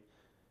joy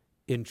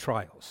in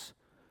trials,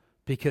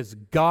 because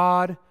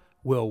God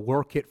will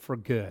work it for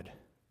good,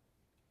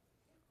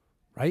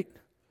 right?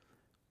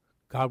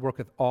 God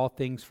worketh all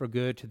things for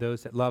good to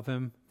those that love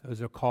him, those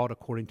that are called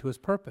according to his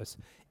purpose.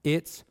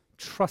 It's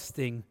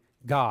trusting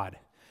God,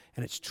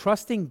 and it's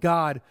trusting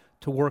God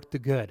to work the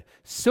good.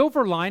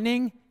 Silver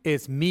lining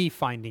is me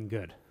finding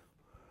good.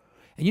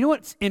 And you know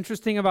what's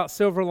interesting about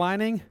silver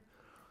lining?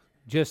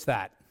 Just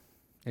that.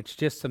 It's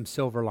just some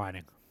silver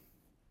lining.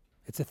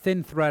 It's a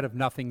thin thread of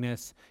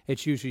nothingness.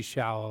 It's usually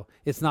shallow.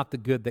 It's not the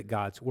good that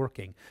God's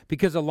working.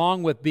 Because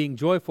along with being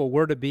joyful,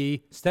 we're to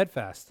be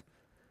steadfast,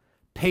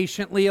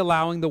 patiently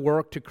allowing the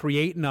work to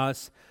create in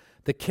us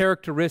the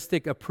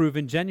characteristic of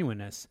proven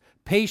genuineness.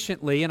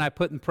 Patiently, and I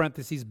put in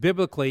parentheses,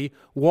 biblically,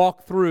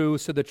 walk through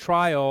so the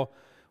trial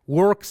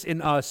works in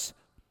us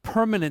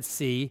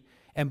permanency.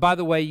 And by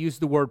the way, use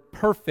the word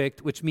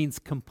perfect, which means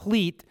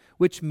complete,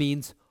 which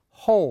means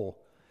whole.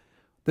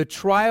 The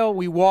trial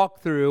we walk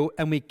through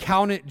and we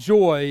count it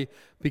joy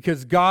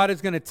because God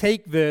is going to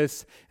take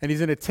this and he's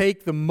going to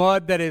take the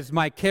mud that is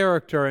my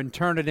character and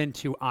turn it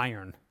into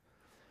iron.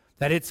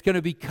 That it's going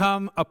to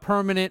become a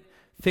permanent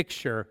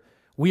fixture.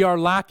 We are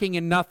lacking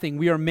in nothing.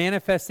 We are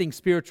manifesting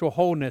spiritual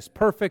wholeness,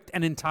 perfect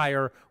and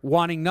entire,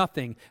 wanting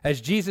nothing, as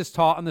Jesus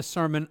taught on the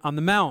Sermon on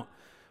the Mount.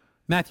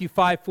 Matthew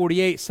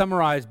 5:48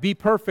 summarized, be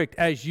perfect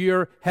as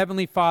your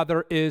heavenly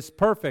Father is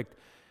perfect.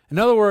 In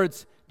other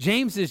words,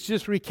 James is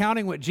just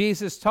recounting what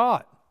Jesus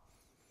taught.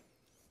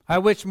 I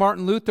wish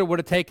Martin Luther would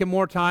have taken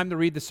more time to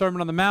read the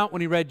Sermon on the Mount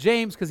when he read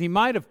James, because he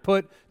might have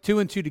put two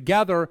and two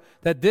together,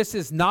 that this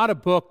is not a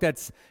book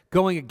that's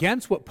going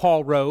against what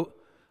Paul wrote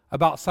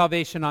about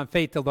salvation on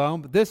faith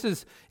alone, but this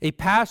is a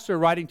pastor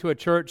writing to a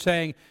church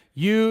saying,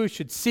 you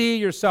should see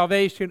your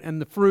salvation and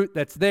the fruit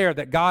that's there,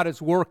 that God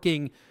is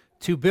working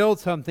to build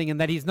something, and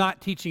that he's not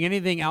teaching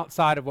anything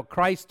outside of what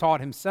Christ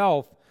taught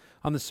himself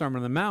on the Sermon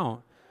on the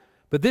Mount.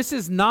 But this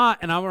is not,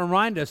 and I will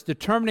remind us,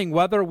 determining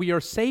whether we are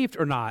saved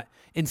or not.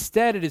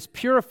 Instead, it is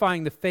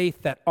purifying the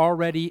faith that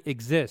already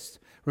exists.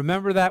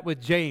 Remember that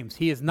with James.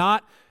 He is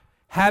not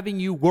having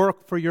you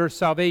work for your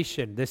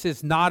salvation. This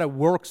is not a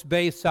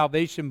works-based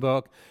salvation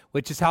book,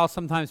 which is how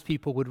sometimes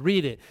people would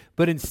read it.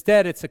 But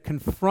instead, it's a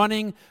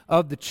confronting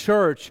of the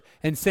church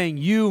and saying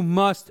you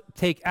must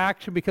take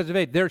action because of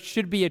it. There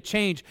should be a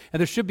change,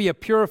 and there should be a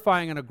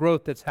purifying and a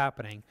growth that's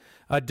happening.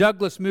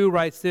 Douglas Moo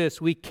writes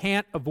this, we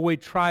can't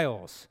avoid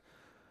trials,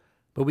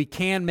 But we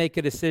can make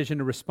a decision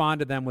to respond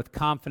to them with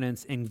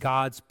confidence in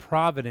God's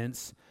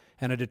providence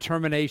and a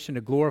determination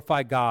to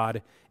glorify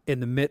God in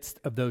the midst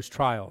of those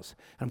trials.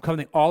 I'm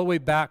coming all the way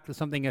back to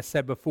something I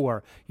said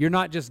before. You're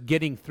not just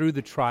getting through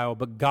the trial,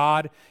 but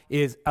God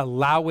is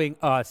allowing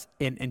us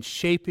and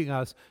shaping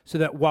us so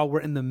that while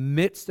we're in the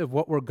midst of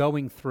what we're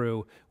going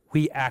through,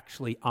 we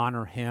actually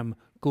honor Him,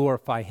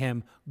 glorify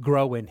Him,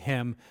 grow in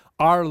Him.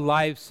 Our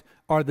lives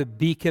are the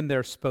beacon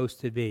they're supposed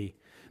to be.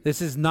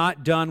 This is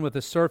not done with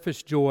a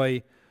surface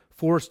joy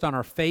forced on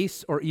our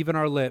face or even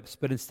our lips,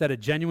 but instead a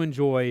genuine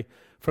joy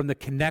from the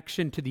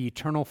connection to the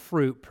eternal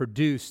fruit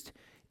produced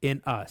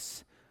in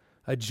us.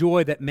 A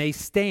joy that may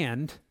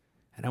stand,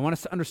 and I want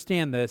us to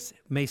understand this,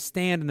 may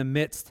stand in the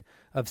midst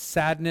of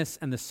sadness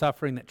and the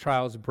suffering that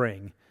trials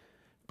bring,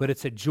 but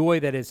it's a joy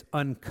that is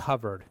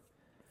uncovered.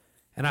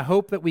 And I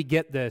hope that we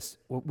get this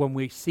when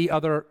we see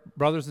other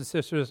brothers and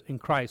sisters in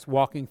Christ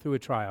walking through a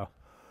trial.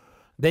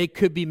 They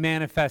could be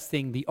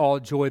manifesting the all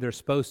joy they're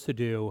supposed to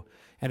do,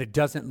 and it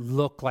doesn't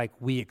look like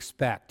we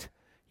expect.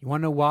 You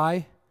want to know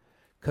why?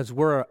 Because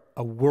we're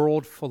a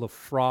world full of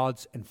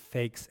frauds and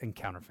fakes and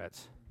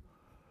counterfeits.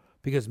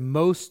 Because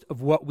most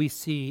of what we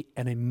see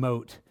and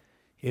emote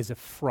is a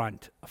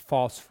front, a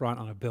false front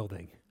on a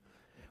building.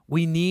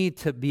 We need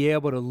to be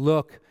able to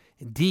look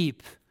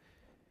deep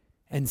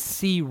and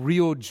see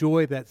real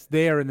joy that's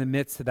there in the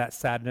midst of that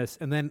sadness.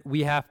 And then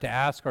we have to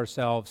ask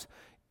ourselves,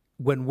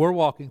 when we're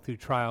walking through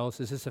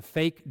trials, is this a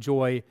fake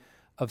joy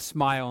of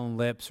smile on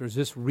lips, or is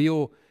this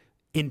real,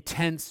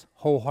 intense,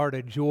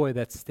 wholehearted joy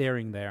that's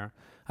staring there?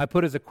 I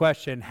put as a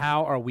question,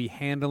 how are we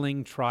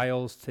handling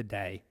trials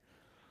today?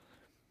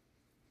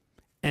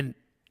 And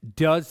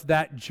does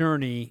that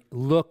journey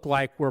look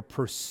like we're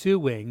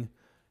pursuing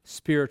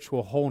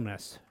spiritual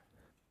wholeness?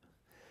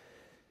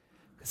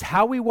 Because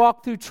how we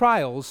walk through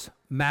trials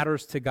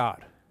matters to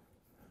God.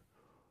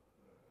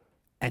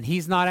 And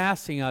He's not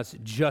asking us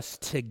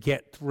just to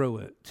get through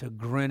it, to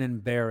grin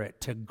and bear it,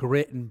 to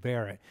grit and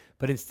bear it.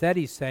 But instead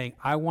He's saying,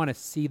 I want to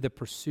see the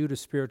pursuit of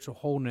spiritual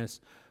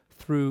wholeness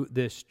through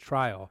this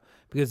trial.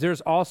 Because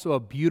there's also a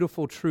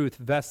beautiful truth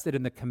vested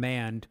in the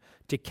command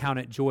to count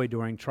it joy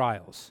during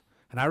trials.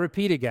 And I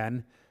repeat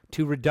again,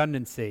 to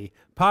redundancy,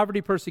 poverty,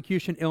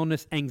 persecution,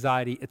 illness,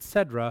 anxiety,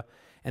 etc.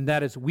 And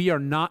that is, we are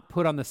not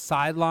put on the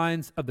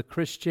sidelines of the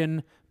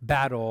Christian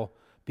battle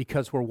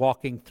because we're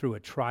walking through a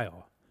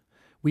trial.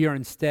 We are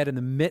instead in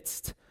the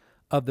midst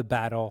of the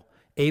battle,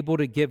 able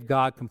to give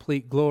God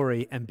complete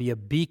glory and be a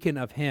beacon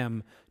of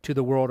Him to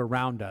the world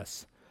around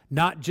us.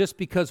 Not just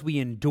because we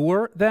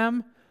endure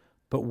them,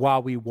 but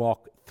while we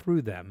walk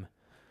through them.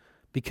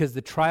 Because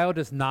the trial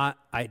does not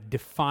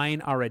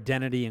define our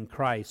identity in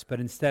Christ,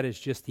 but instead is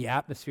just the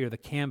atmosphere, the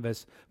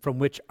canvas from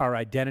which our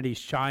identity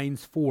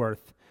shines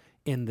forth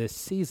in this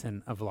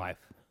season of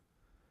life.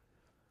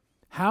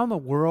 How in the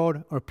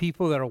world are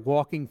people that are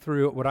walking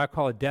through what I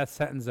call a death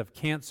sentence of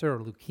cancer or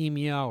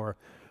leukemia or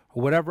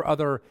whatever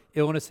other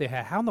illness they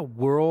have, how in the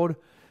world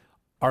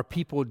are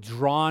people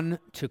drawn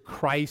to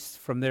Christ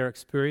from their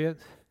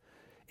experience?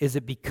 Is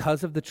it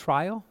because of the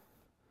trial?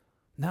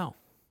 No.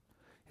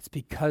 It's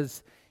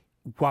because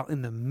while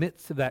in the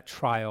midst of that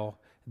trial,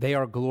 they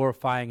are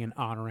glorifying and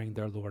honoring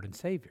their Lord and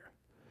Savior.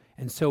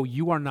 And so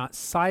you are not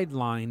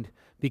sidelined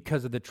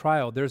because of the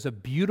trial. There's a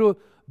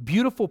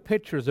beautiful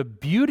pictures of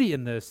beauty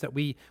in this that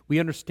we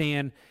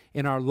understand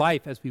in our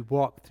life as we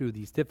walk through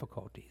these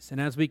difficulties.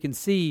 And as we can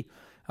see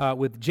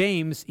with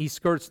James, he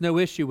skirts no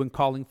issue when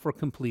calling for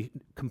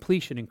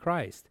completion in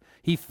Christ.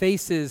 He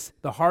faces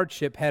the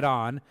hardship head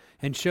on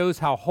and shows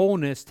how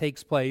wholeness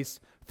takes place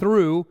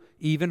through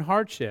even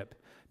hardship.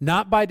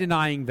 Not by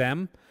denying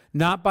them,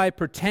 not by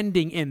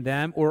pretending in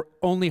them or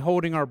only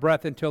holding our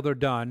breath until they're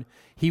done.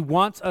 He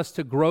wants us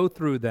to grow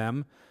through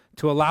them,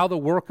 to allow the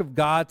work of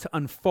God to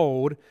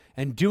unfold,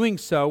 and doing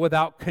so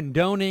without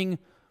condoning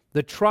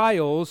the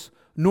trials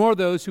nor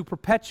those who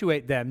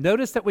perpetuate them.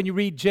 Notice that when you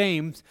read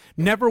James,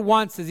 never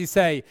once does he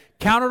say,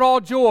 count it all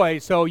joy.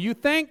 So you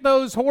thank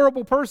those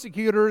horrible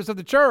persecutors of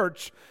the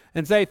church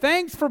and say,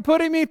 thanks for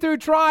putting me through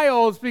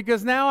trials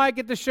because now I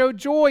get to show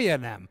joy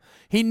in them.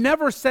 He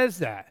never says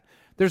that.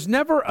 There's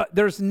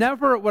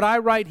never what I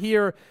write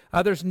here,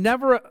 there's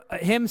never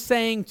him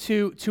saying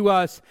to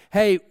us,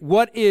 hey,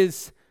 what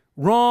is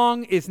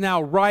wrong is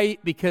now right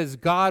because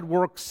God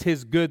works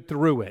His good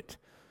through it.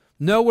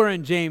 Nowhere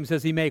in James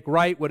does he make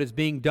right what is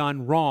being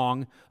done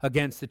wrong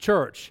against the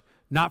church.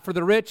 Not for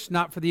the rich,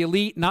 not for the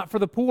elite, not for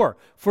the poor.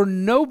 For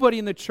nobody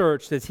in the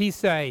church does he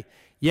say,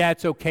 yeah,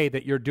 it's okay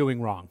that you're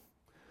doing wrong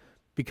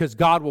because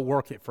God will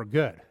work it for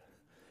good.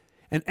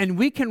 And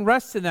we can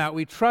rest in that.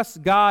 We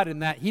trust God in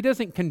that He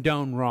doesn't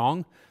condone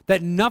wrong,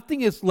 that nothing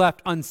is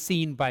left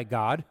unseen by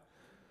God.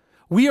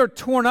 We are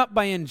torn up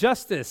by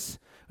injustice.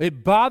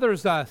 It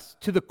bothers us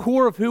to the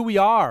core of who we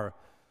are.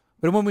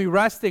 But when we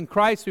rest in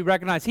Christ, we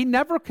recognize He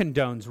never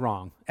condones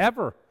wrong,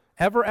 ever,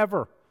 ever,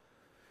 ever.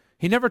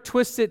 He never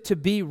twists it to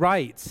be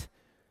right.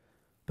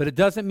 But it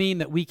doesn't mean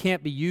that we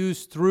can't be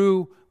used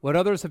through what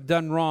others have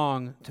done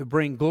wrong to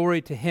bring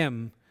glory to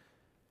Him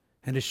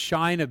and to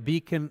shine a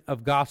beacon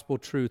of gospel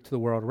truth to the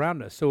world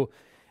around us. So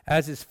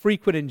as is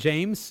frequent in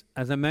James,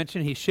 as I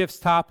mentioned, he shifts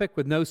topic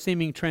with no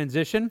seeming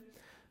transition,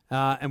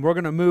 and we're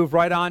going to move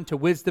right on to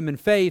wisdom and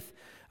faith.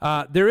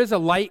 There is a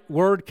light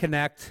word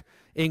connect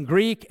in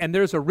Greek, and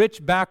there's a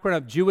rich background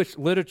of Jewish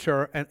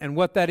literature, and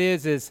what that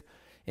is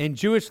in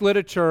Jewish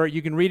literature,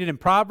 you can read it in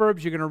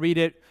Proverbs, you're going to read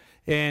it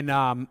in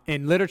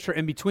literature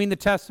in between the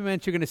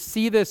Testaments. You're going to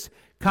see this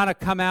kind of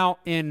come out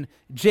in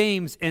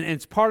James, and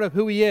it's part of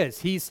who he is.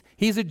 He's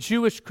a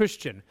Jewish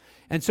Christian,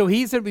 and so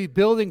he's going to be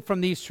building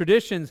from these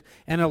traditions,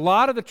 and a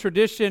lot of the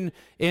tradition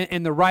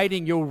in the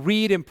writing you'll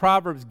read in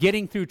Proverbs,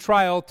 getting through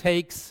trial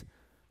takes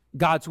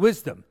God's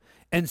wisdom.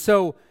 And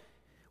so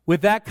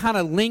with that kind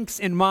of links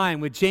in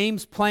mind, with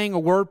James playing a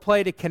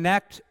wordplay to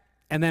connect,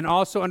 and then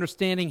also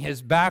understanding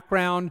his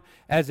background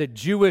as a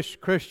Jewish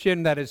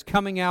Christian that is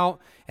coming out,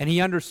 and he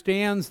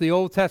understands the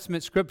Old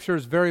Testament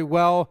scriptures very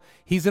well.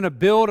 He's going to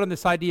build on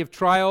this idea of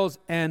trials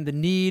and the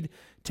need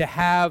to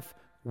have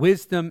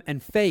wisdom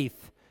and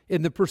faith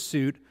in the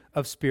pursuit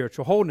of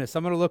spiritual wholeness.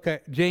 I'm going to look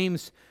at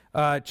James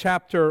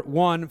chapter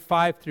 1,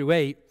 5 through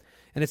 8,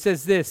 and it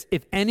says this: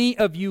 "If any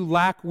of you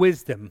lack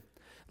wisdom,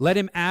 let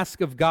him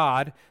ask of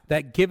God,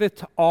 that giveth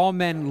to all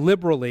men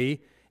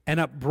liberally, and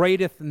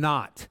upbraideth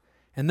not."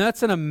 And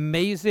that's an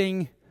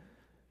amazing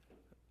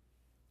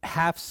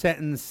half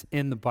sentence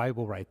in the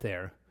Bible right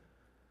there.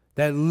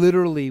 That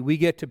literally we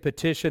get to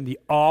petition the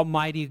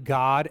Almighty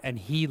God, and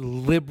he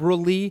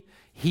liberally,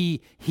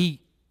 he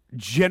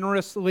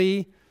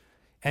generously,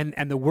 and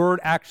the word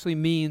actually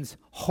means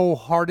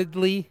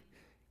wholeheartedly,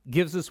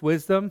 gives us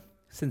wisdom,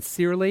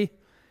 sincerely,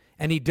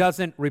 and he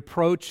doesn't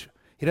reproach,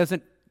 he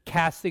doesn't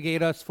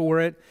castigate us for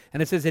it.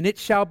 And it says, "And it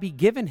shall be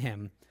given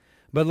him.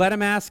 But let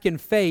him ask in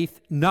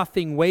faith,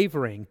 nothing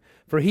wavering.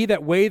 For he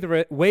that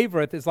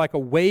wavereth is like a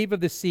wave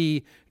of the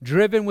sea,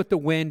 driven with the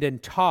wind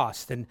and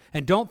tossed." And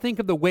don't think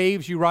of the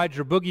waves you ride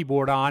your boogie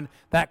board on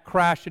that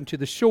crash into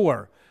the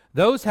shore.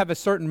 Those have a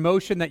certain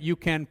motion that you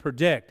can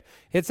predict.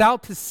 It's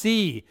out to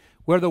sea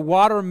where the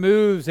water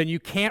moves and you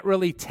can't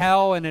really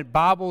tell, and it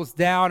bobbles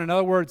down. In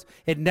other words,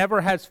 it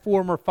never has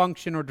form or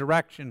function or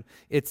direction,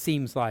 it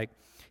seems like.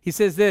 He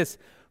says this: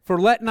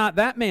 "For let not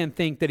that man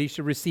think that he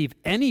should receive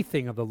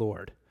anything of the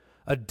Lord.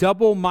 A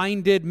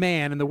double-minded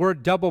man," and the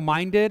word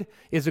double-minded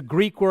is a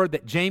Greek word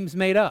that James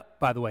made up,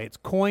 by the way. It's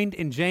coined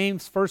in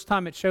James. First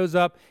time it shows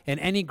up in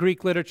any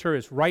Greek literature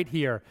is right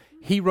here.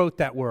 He wrote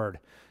that word.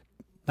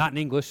 Not in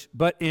English,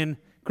 but in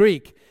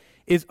Greek.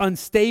 "Is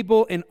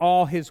unstable in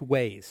all his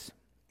ways."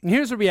 And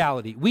here's the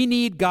reality. We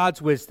need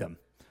God's wisdom.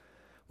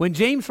 When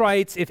James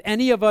writes, "If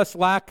any of us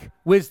lack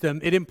wisdom,"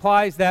 it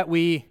implies that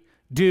we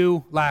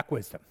do lack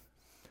wisdom.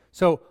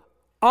 So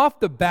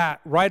off the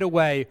bat, right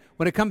away,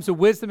 when it comes to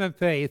wisdom and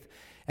faith,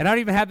 and I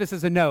don't even have this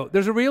as a note,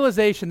 there's a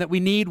realization that we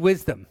need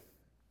wisdom.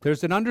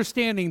 There's an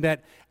understanding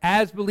that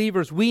as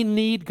believers, we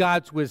need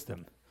God's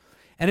wisdom.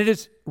 And it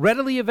is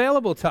readily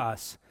available to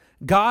us.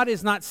 God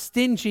is not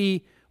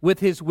stingy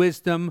with his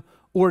wisdom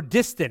or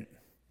distant.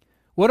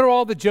 What are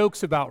all the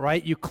jokes about,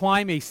 right? You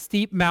climb a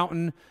steep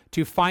mountain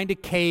to find a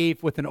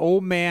cave with an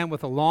old man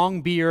with a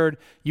long beard.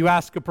 You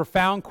ask a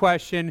profound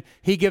question.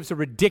 He gives a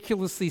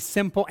ridiculously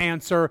simple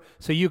answer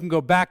so you can go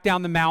back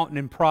down the mountain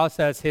and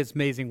process his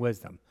amazing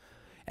wisdom.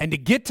 And to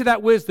get to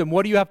that wisdom,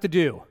 what do you have to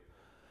do?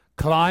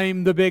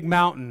 Climb the big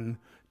mountain,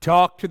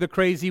 talk to the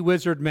crazy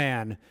wizard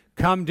man,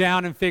 come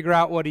down and figure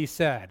out what he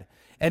said.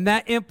 And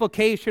that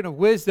implication of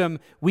wisdom,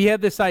 we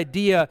have this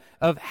idea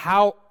of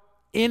how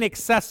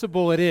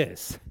inaccessible it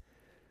is.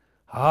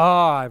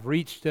 I've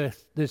reached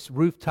this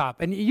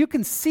rooftop. And you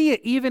can see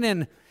it even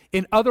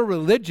in other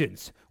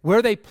religions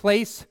where they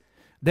place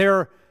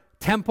their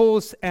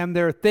temples and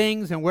their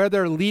things and where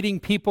they're leading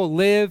people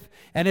live.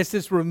 And it's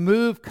this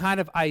removed kind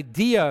of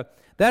idea.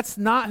 That's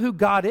not who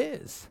God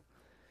is.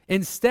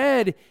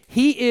 Instead,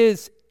 he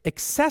is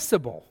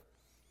accessible.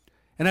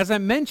 And as I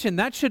mentioned,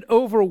 that should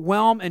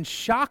overwhelm and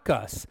shock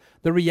us.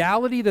 The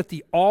reality that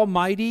the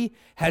Almighty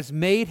has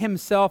made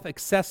himself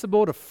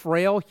accessible to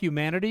frail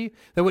humanity.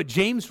 That what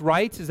James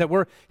writes is that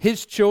we're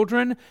his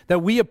children, that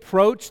we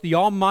approach the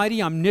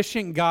Almighty,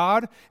 omniscient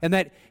God, and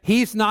that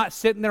he's not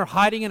sitting there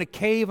hiding in a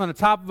cave on the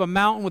top of a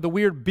mountain with a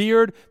weird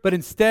beard, but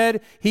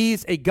instead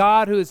he's a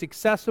God who is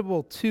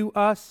accessible to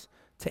us,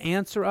 to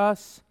answer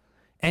us,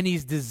 and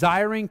he's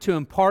desiring to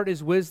impart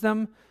his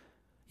wisdom,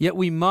 yet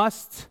we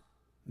must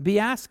be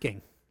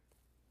asking.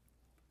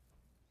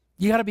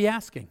 You got to be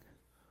asking.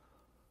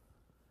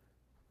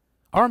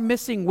 Our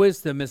missing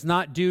wisdom is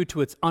not due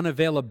to its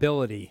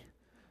unavailability.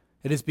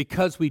 It is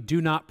because we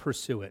do not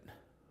pursue it.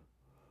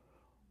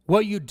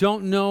 What you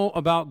don't know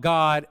about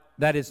God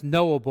that is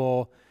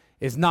knowable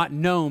is not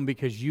known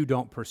because you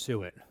don't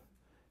pursue it.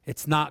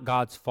 It's not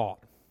God's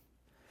fault.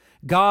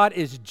 God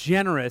is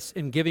generous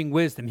in giving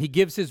wisdom. He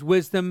gives his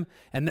wisdom,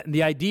 and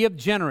the idea of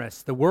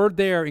generous, the word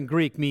there in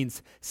Greek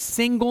means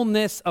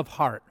singleness of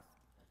heart.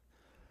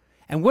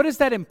 And what does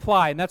that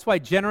imply? And that's why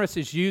generous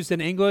is used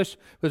in English,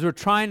 because we're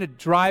trying to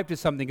drive to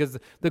something. Because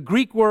the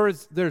Greek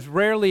words, there's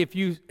rarely, if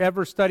you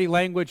ever study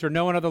language or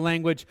know another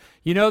language,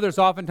 you know there's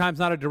oftentimes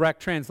not a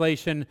direct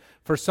translation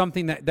for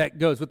something that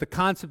goes. But the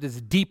concept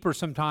is deeper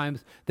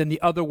sometimes than the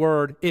other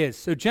word is.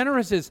 So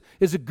generous is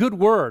a good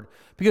word,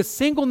 because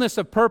singleness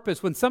of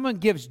purpose, when someone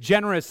gives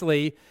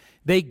generously,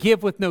 they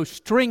give with no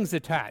strings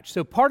attached.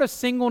 So part of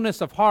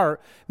singleness of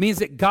heart means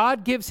that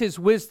God gives his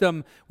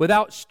wisdom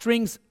without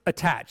strings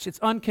attached. It's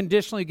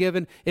unconditionally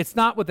given. It's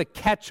not with a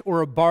catch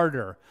or a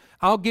barter.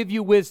 I'll give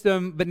you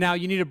wisdom, but now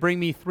you need to bring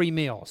me 3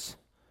 meals.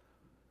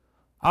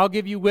 I'll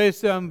give you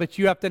wisdom, but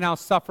you have to now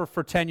suffer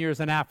for 10 years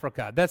in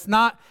Africa. That's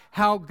not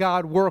how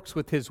God works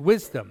with his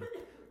wisdom.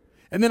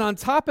 And then on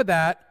top of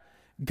that,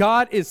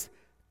 God is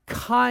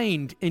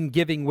kind in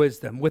giving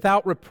wisdom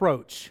without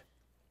reproach.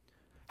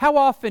 How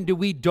often do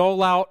we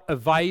dole out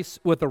advice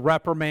with a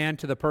reprimand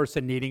to the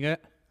person needing it?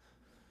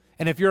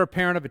 And if you're a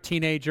parent of a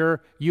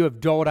teenager, you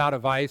have doled out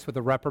advice with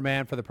a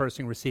reprimand for the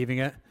person receiving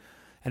it.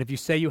 And if you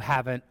say you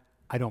haven't,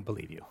 I don't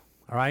believe you,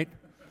 all right?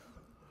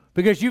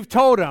 Because you've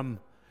told them,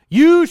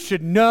 you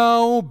should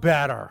know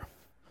better.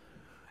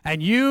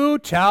 And you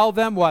tell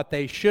them what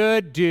they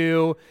should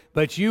do,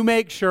 but you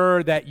make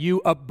sure that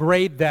you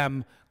upbraid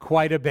them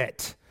quite a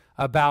bit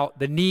about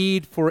the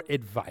need for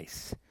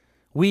advice.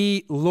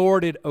 We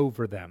lord it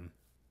over them.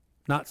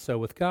 Not so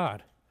with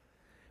God.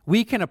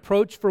 We can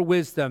approach for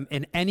wisdom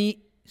in any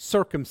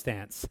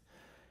circumstance,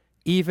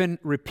 even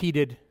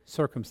repeated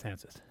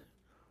circumstances.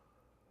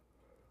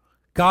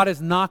 God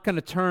is not going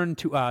to turn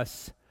to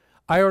us.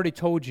 I already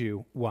told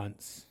you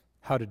once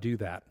how to do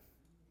that,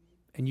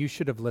 and you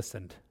should have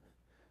listened.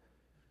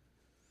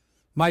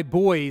 My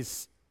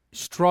boys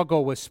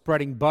struggle with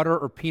spreading butter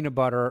or peanut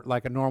butter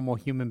like a normal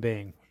human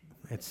being.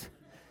 It's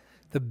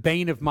the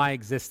bane of my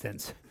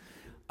existence.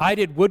 I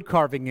did wood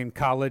carving in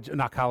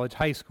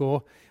high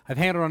school. I've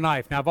handled a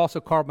knife. Now, I've also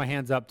carved my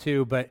hands up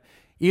too, but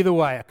either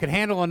way, I could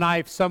handle a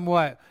knife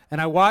somewhat. And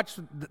I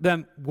watched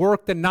them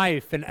work the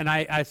knife, and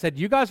I said,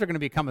 you guys are going to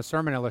become a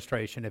sermon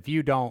illustration if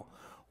you don't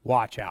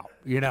watch out,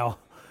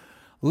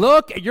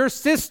 Look at your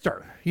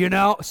sister,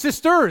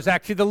 Sisters,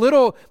 actually,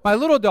 my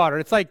little daughter.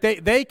 It's like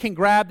they can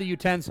grab the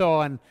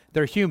utensil and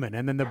they're human.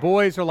 And then the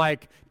boys are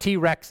like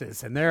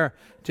T-Rexes, and they're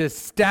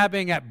just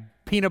stabbing at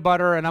peanut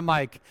butter, and I'm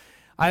like,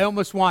 I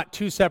almost want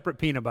 2 separate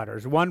peanut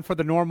butters, one for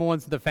the normal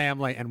ones in the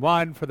family and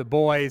one for the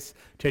boys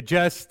to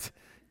just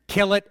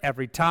kill it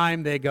every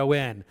time they go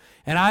in.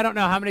 And I don't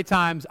know how many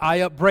times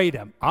I upbraid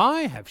them.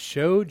 I have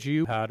showed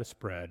you how to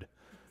spread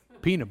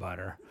peanut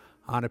butter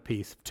on a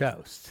piece of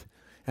toast.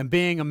 And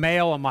being a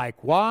male, I'm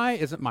like, why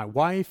isn't my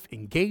wife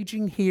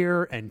engaging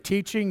here and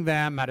teaching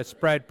them how to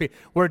spread?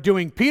 We're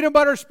doing peanut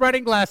butter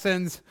spreading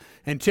lessons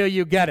until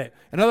you get it.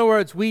 In other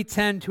words, we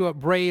tend to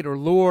upbraid or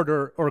lord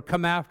or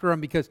come after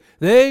them because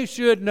they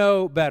should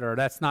know better.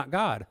 That's not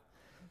God.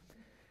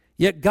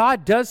 Yet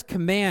God does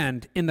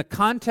command in the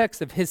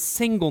context of his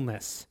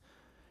singleness,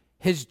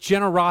 his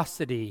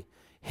generosity,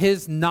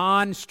 his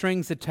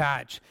non-strings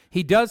attached.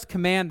 He does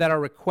command that our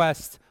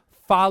requests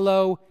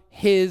follow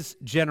his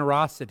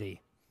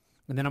generosity.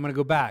 And then I'm going to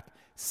go back.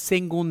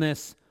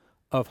 Singleness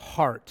of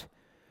heart.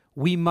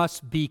 We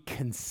must be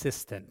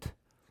consistent.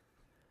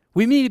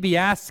 We need to be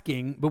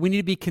asking, but we need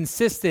to be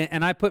consistent,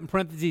 and I put in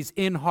parentheses,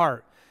 in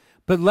heart.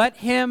 But let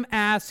him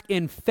ask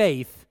in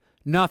faith,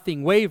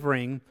 nothing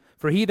wavering,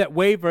 for he that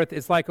wavereth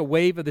is like a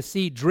wave of the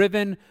sea,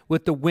 driven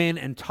with the wind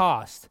and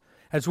tossed.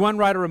 As one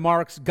writer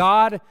remarks,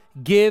 God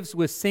gives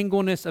with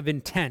singleness of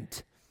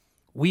intent.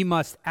 We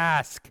must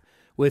ask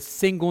with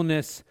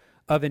singleness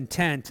of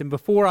intent. And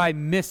before I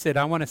miss it,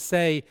 I want to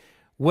say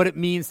what it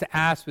means to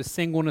ask with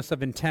singleness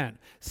of intent.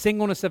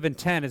 Singleness of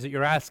intent is that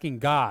you're asking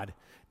God,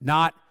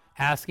 not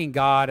asking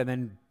God and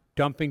then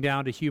dumping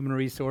down to human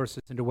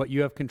resources and to what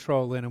you have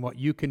control in and what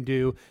you can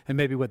do and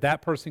maybe what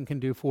that person can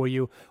do for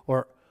you.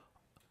 Or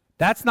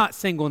that's not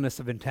singleness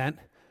of intent.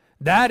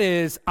 That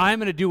is, I'm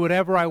going to do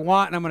whatever I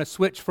want, and I'm going to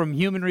switch from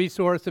human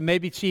resource, and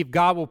maybe, Chief,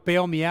 God will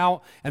bail me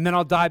out, and then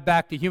I'll dive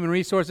back to human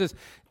resources.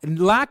 And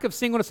lack of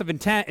singleness of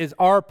intent is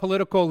our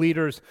political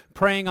leaders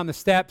praying on the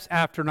steps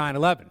after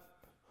 9/11.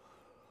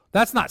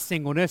 That's not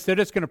singleness. They're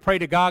just going to pray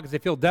to God because they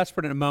feel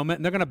desperate in a moment,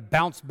 and they're going to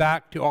bounce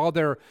back to all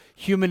their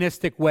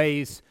humanistic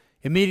ways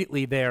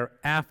immediately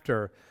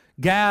thereafter.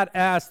 God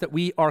asks that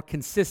we are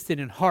consistent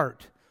in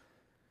heart.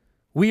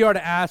 We are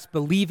to ask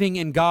believing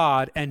in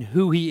God and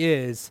who he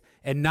is,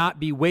 and not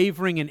be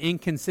wavering and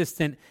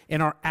inconsistent in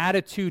our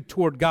attitude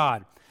toward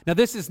God. Now,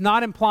 this is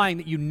not implying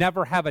that you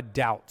never have a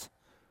doubt.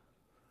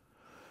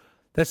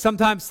 That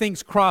sometimes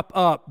things crop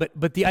up,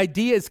 but the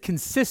idea is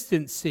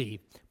consistency.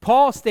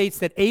 Paul states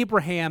that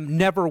Abraham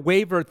never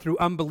wavered through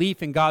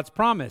unbelief in God's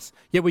promise.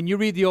 Yet when you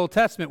read the Old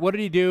Testament, what did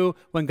he do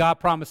when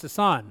God promised a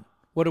son?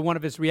 What are one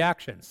of his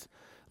reactions?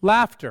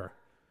 Laughter,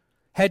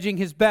 hedging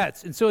his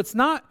bets. And so it's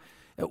not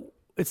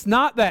it's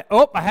not that,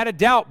 oh, I had a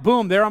doubt,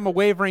 boom, there I'm a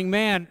wavering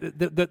man.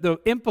 The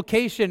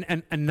implication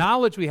and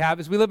knowledge we have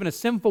is we live in a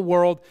sinful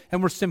world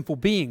and we're sinful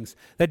beings.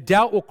 That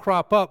doubt will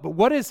crop up. But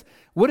what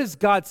is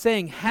God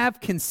saying? Have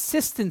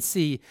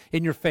consistency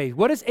in your faith.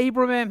 What does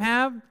Abraham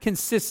have?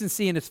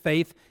 Consistency in his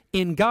faith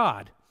in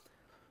God.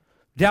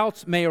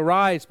 Doubts may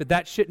arise, but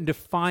that shouldn't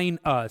define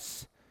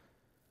us.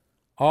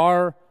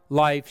 Our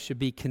life should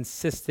be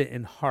consistent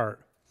in heart,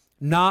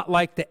 not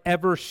like the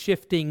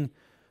ever-shifting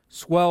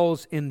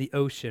swells in the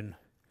ocean.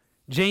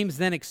 James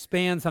then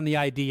expands on the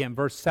idea in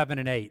verse 7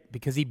 and 8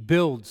 because he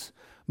builds.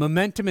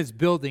 Momentum is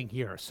building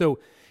here. So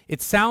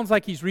it sounds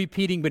like he's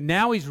repeating, but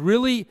now he's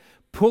really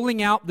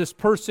pulling out this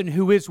person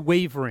who is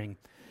wavering.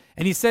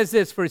 And he says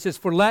this,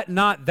 for let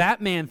not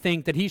that man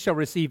think that he shall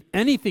receive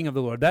anything of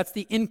the Lord. That's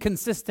the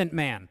inconsistent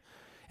man.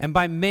 And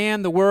by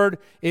man, the word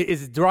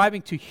is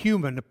driving to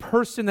human, the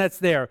person that's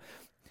there.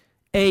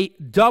 A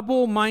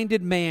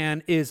double-minded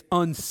man is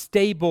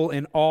unstable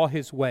in all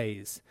his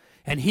ways.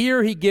 And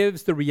here he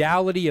gives the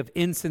reality of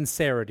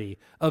insincerity,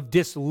 of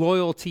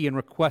disloyalty in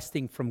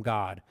requesting from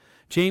God.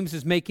 James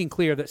is making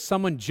clear that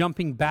someone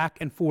jumping back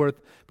and forth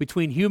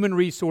between human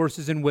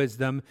resources and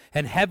wisdom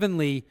and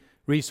heavenly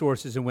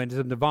resources and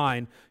wisdom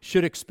divine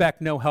should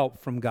expect no help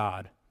from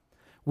God.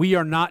 We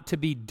are not to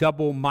be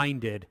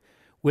double-minded,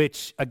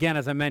 which, again,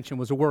 as I mentioned,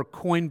 was a word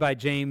coined by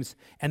James,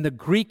 and the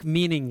Greek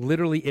meaning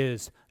literally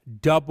is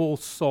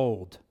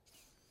double-souled.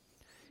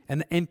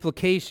 And the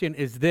implication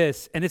is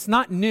this, and it's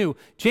not new.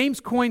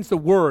 James coins the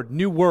word,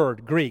 new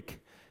word, Greek.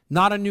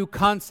 Not a new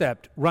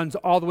concept, runs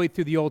all the way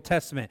through the Old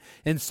Testament.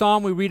 In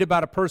Psalm, we read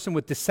about a person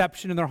with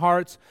deception in their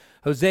hearts.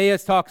 Hosea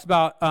talks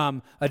about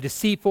a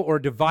deceitful or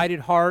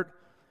divided heart.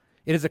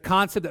 It is a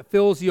concept that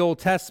fills the Old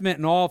Testament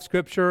and all of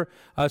Scripture.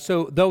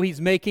 So though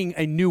he's making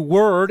a new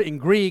word in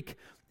Greek,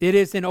 it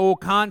is an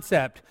old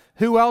concept.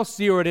 Who else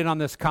zeroed in on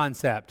this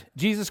concept?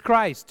 Jesus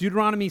Christ.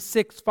 Deuteronomy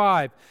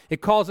 6:5. It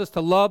calls us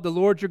to love the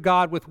Lord your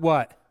God with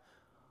what?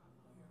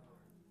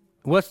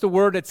 What's the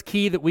word that's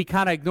key that we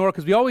kind of ignore?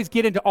 Because we always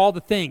get into all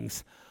the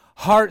things.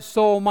 Heart,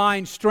 soul,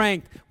 mind,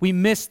 strength. We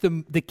miss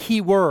the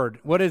key word.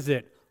 What is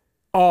it?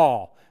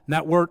 All. And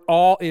that word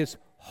all is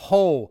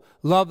whole.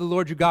 Love the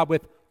Lord your God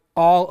with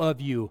all of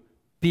you.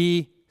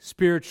 Be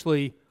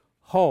spiritually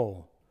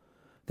whole.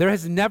 There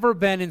has never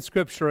been in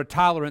Scripture a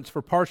tolerance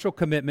for partial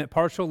commitment,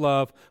 partial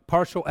love,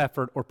 partial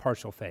effort, or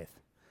partial faith.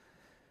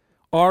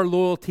 Our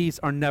loyalties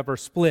are never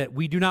split.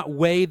 We do not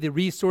weigh the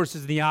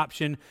resources and the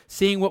option,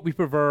 seeing what we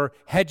prefer,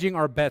 hedging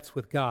our bets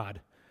with God.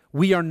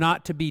 We are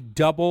not to be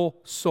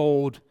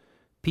double-souled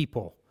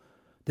people.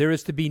 There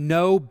is to be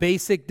no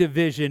basic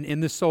division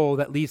in the soul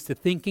that leads to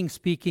thinking,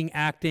 speaking,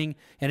 acting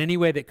in any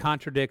way that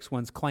contradicts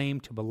one's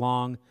claim to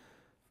belong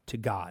to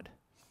God.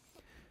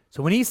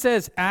 So when he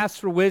says,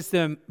 ask for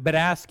wisdom, but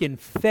ask in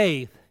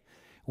faith,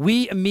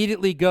 we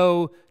immediately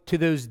go to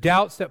those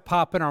doubts that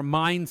pop in our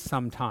minds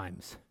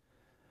sometimes.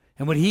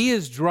 And what he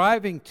is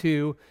driving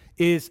to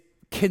is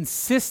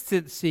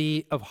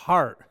consistency of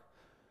heart.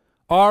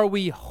 Are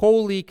we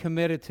wholly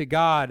committed to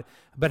God?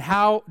 But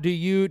how do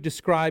you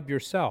describe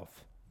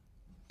yourself?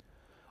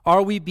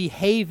 Are we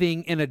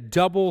behaving in a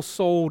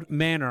double-souled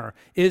manner?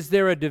 Is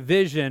there a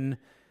division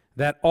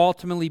that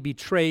ultimately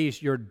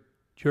betrays your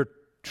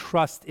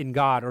trust in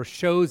God or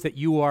shows that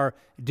you are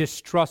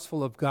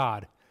distrustful of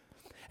God?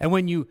 And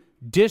when you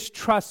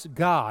distrust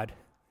God,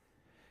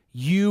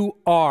 you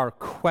are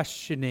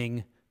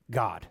questioning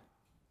God.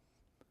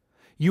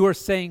 You are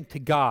saying to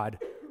God,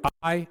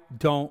 I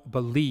don't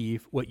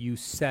believe what you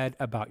said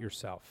about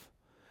yourself.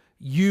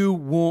 You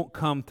won't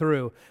come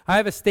through. I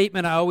have a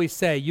statement I always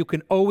say, you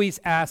can always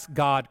ask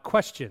God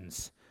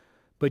questions,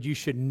 but you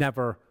should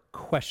never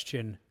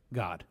question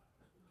God.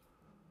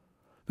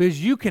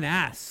 Because you can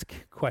ask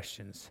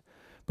questions,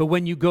 but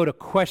when you go to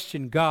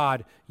question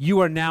God,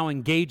 you are now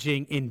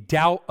engaging in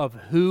doubt of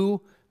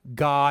who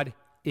God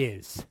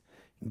is.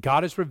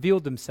 God has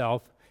revealed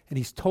himself, and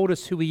he's told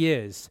us who he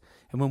is.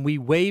 And when we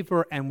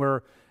waver and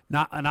we're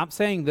not, and I'm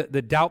saying that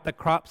the doubt that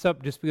crops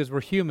up just because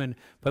we're human,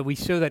 but we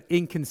show that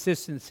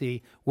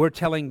inconsistency, we're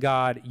telling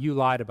God, you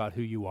lied about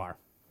who you are.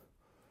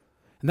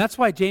 And that's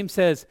why James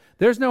says,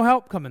 there's no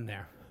help coming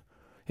there.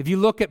 If you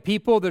look at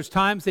people, there's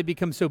times they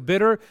become so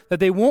bitter that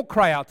they won't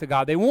cry out to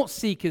God. They won't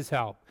seek his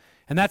help.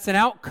 And that's an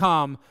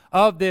outcome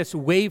of this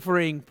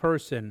wavering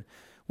person.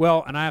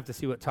 Well, and I have to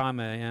see what time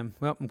I am.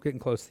 Well, I'm getting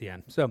close to the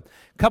end. So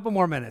a couple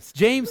more minutes.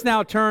 James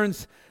now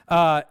turns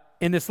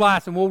in this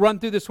last, and we'll run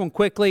through this one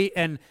quickly.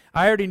 And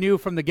I already knew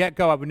from the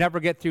get-go I would never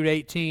get through to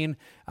 18.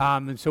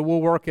 And so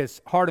we'll work as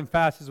hard and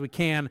fast as we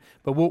can.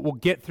 But we'll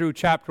get through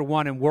chapter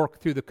 1 and work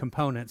through the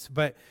components.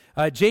 But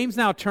James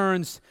now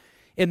turns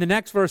in the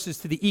next verses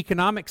to the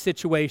economic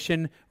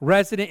situation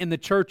resident in the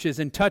churches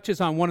and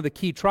touches on one of the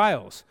key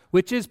trials,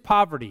 which is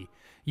poverty.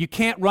 You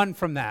can't run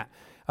from that.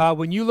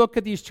 When you look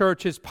at these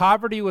churches,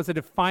 poverty was a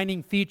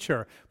defining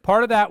feature.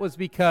 Part of that was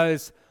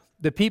because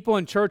the people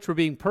in church were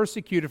being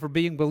persecuted for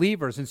being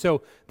believers. And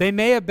so they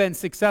may have been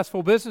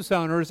successful business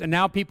owners, and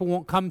now people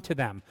won't come to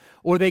them.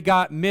 Or they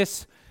got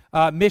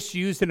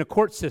misused in a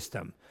court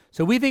system.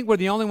 So we think we're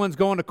the only ones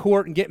going to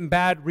court and getting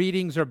bad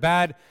readings or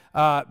bad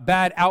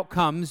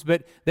outcomes,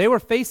 but they were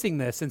facing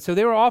this. And so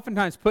they were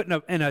oftentimes put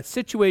in a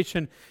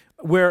situation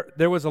where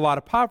there was a lot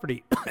of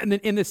poverty. And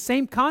then in the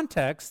same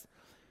context,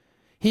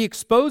 he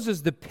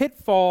exposes the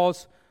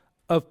pitfalls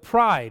of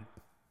pride.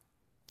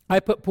 I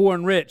put poor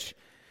and rich.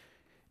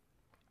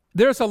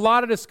 There's a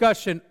lot of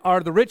discussion.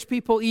 Are the rich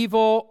people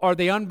evil? Are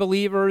they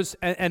unbelievers?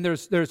 And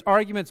there's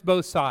arguments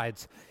both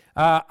sides.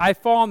 I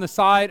fall on the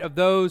side of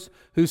those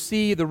who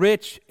see the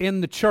rich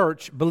in the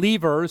church,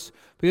 believers,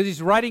 because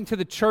he's writing to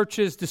the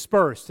churches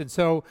dispersed. And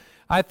so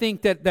I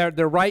think that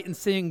they're right in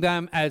seeing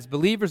them as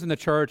believers in the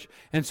church.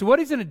 And so what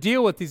he's going to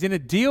deal with, he's going to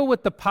deal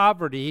with the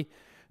poverty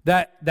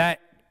that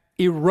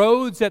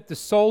erodes at the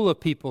soul of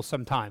people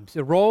sometimes,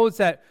 erodes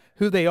at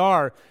who they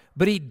are.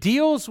 But he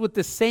deals with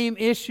the same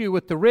issue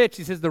with the rich.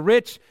 He says the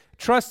rich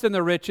trust in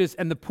the riches,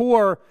 and the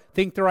poor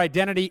think their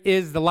identity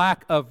is the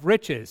lack of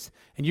riches.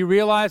 And you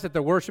realize that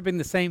they're worshiping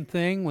the same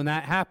thing when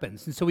that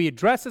happens. And so he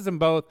addresses them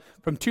both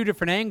from two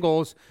different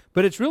angles,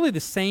 but it's really the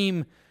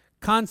same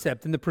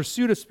concept. In the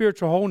pursuit of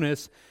spiritual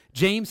wholeness,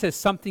 James has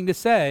something to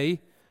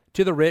say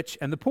to the rich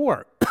and the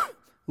poor.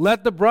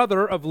 Let the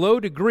brother of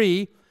low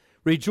degree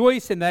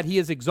rejoice in that he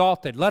is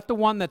exalted. Let the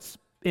one that's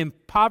in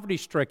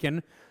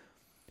poverty-stricken,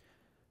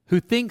 who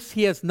thinks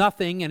he has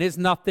nothing and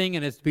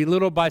is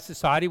belittled by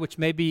society, which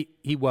maybe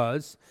he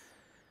was,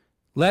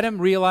 let him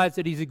realize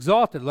that he's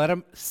exalted. Let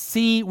him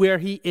see where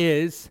he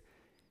is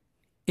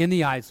in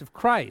the eyes of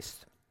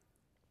Christ.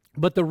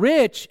 But the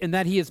rich, in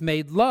that he is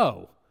made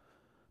low,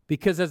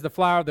 because as the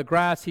flower of the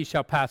grass he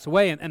shall pass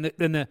away. And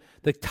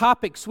the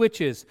topic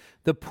switches.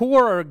 The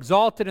poor are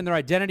exalted in their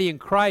identity in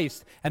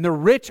Christ, and the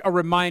rich are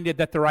reminded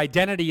that their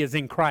identity is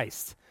in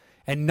Christ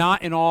and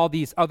not in all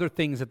these other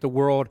things that the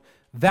world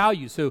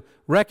value. So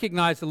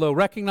recognize the low.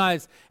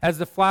 Recognize as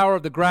the flower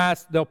of the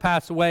grass, they'll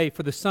pass away.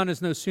 For the sun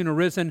is no sooner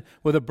risen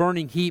with a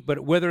burning heat, but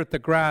it withereth the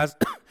grass,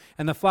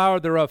 and the flower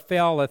thereof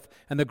faileth,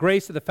 and the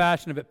grace of the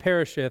fashion of it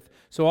perisheth.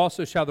 So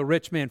also shall the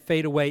rich man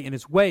fade away in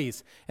his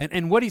ways.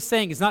 And what he's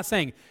saying is not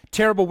saying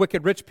terrible,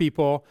 wicked, rich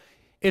people.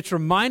 It's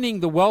reminding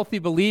the wealthy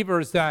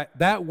believers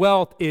that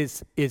wealth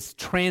is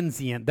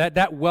transient,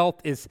 that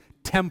wealth is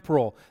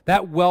temporal.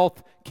 That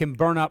wealth can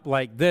burn up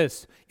like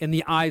this in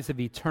the eyes of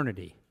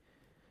eternity.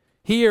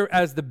 Here,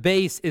 as the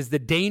base, is the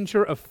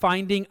danger of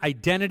finding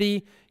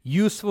identity,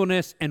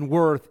 usefulness, and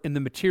worth in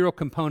the material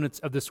components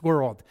of this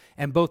world.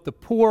 And both the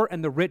poor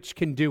and the rich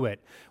can do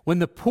it. When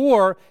the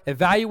poor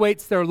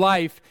evaluates their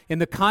life in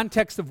the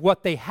context of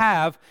what they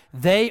have,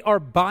 they are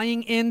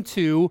buying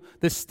into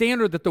the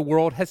standard that the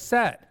world has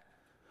set.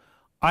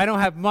 I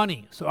don't have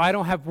money, so I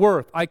don't have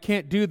worth. I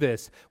can't do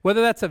this.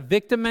 Whether that's a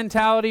victim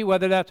mentality,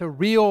 whether that's a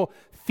real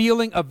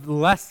feeling of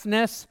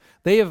lessness,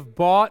 they have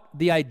bought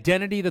the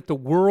identity that the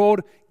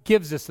world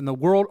gives us, and the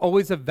world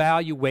always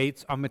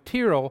evaluates on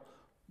material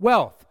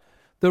wealth.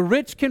 The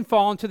rich can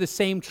fall into the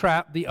same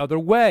trap the other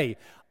way.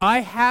 I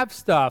have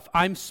stuff.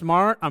 I'm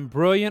smart. I'm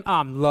brilliant.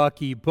 I'm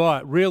lucky,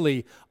 but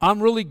really, I'm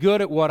really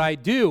good at what I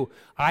do.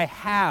 I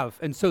have,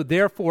 and so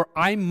therefore,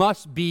 I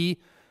must be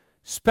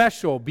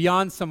special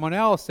beyond someone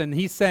else. And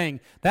he's saying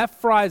that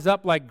fries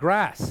up like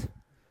grass.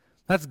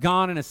 That's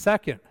gone in a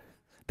second.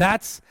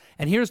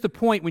 And here's the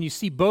point: when you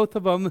see both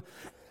of them,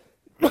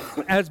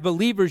 as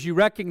believers, you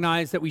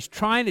recognize that he's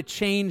trying to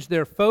change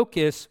their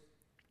focus,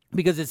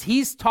 because as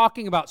he's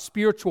talking about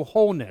spiritual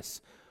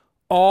wholeness,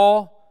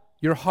 all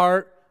your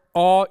heart,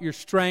 all your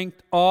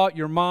strength, all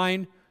your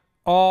mind,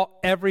 all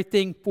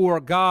everything for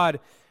God,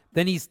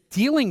 then he's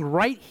dealing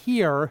right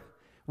here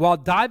while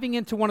diving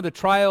into one of the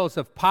trials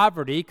of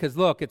poverty, because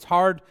look, it's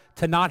hard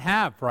to not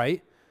have,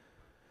 right?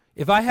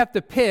 If I have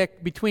to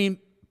pick between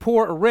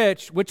poor or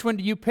rich, which one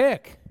do you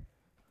pick?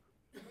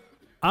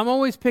 I'm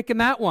always picking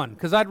that one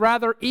because I'd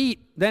rather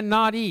eat than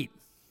not eat.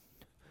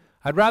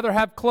 I'd rather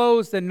have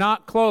clothes than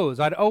not clothes.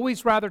 I'd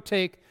always rather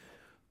take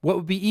what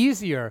would be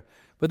easier.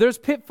 But there's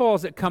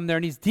pitfalls that come there,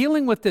 and he's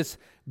dealing with this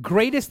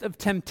greatest of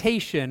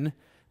temptation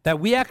that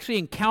we actually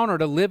encounter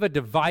to live a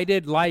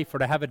divided life or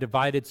to have a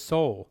divided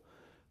soul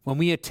when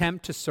we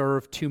attempt to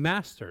serve two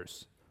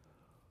masters.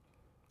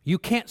 You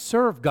can't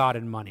serve God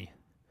and money.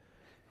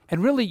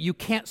 And really, you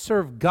can't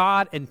serve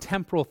God and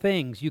temporal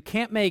things. You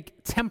can't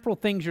make temporal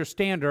things your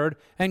standard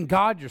and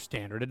God your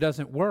standard. It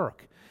doesn't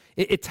work.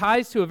 It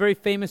ties to a very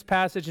famous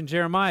passage in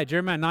Jeremiah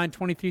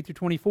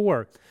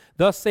 9:23-24.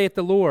 Thus saith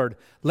the Lord,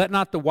 let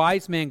not the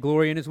wise man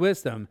glory in his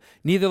wisdom,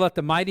 neither let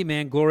the mighty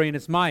man glory in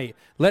his might.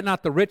 Let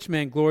not the rich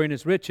man glory in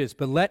his riches,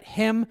 but let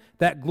him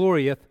that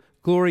glorieth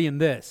glory in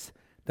this,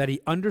 that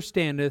he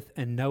understandeth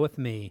and knoweth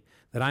me,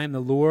 that I am the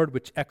Lord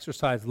which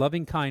exercise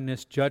loving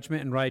kindness,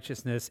 judgment, and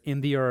righteousness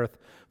in the earth.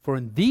 For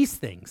in these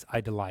things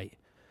I delight,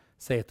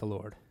 saith the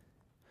Lord.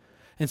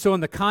 And so in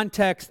the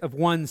context of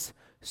one's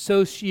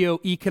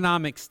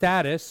socioeconomic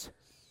status,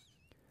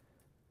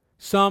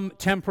 some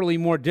temporally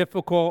more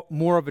difficult,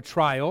 more of a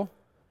trial,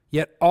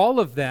 yet all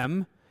of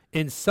them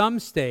in some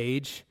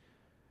stage,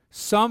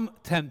 some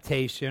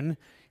temptation,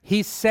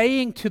 he's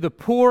saying to the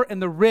poor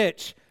and the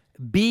rich,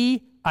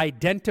 be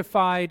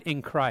identified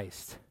in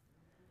Christ.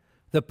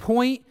 The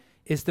point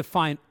is to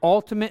find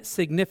ultimate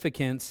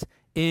significance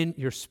in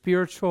your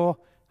spiritual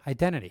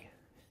identity.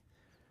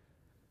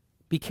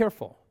 Be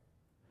careful.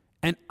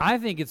 And I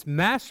think it's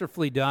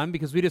masterfully done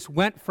because we just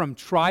went from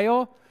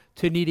trial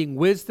to needing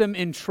wisdom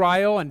in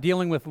trial and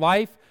dealing with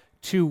life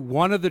to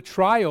one of the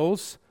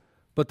trials,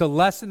 but the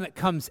lesson that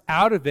comes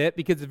out of it,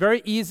 because it's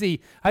very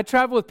easy. I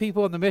travel with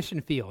people in the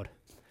mission field,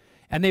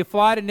 and they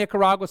fly to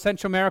Nicaragua,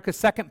 Central America,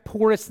 second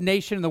poorest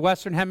nation in the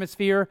Western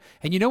Hemisphere.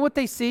 And you know what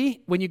they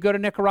see when you go to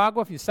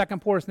Nicaragua? If you're the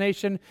second poorest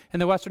nation in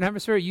the Western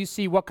Hemisphere, you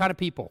see what kind of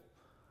people?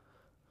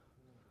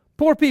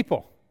 Poor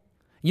people.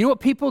 You know what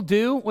people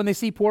do when they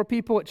see poor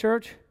people at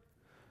church?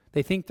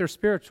 They think they're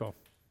spiritual.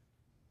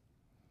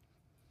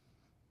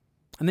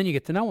 And then you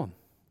get to know them.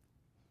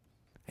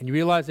 And you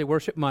realize they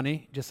worship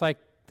money just like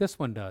this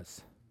one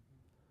does.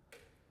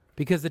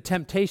 Because the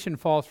temptation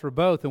falls for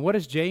both. And what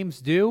does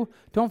James do?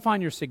 Don't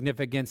find your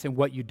significance in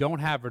what you don't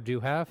have or do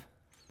have.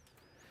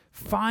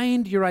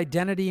 Find your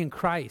identity in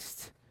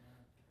Christ.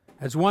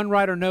 As one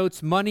writer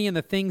notes, money and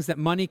the things that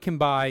money can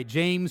buy,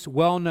 James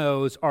well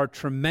knows, are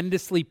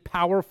tremendously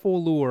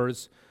powerful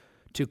lures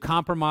to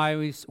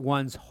compromise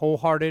one's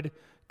wholehearted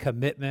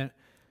commitment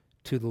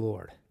to the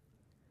Lord.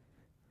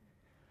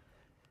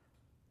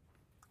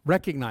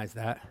 Recognize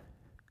that,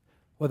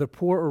 whether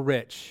poor or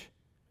rich,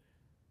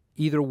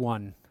 either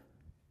one,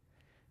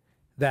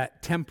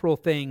 that temporal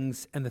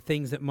things and the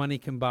things that money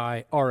can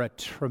buy are a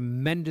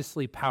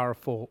tremendously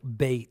powerful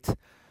bait,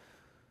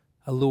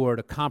 a lure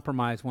to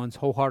compromise one's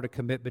wholehearted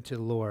commitment to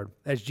the Lord.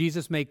 As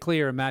Jesus made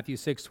clear in Matthew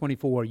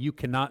 6:24, you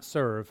cannot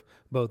serve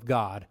both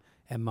God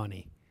and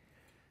money.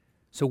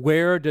 So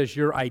where does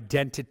your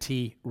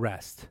identity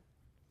rest?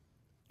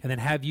 And then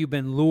have you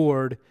been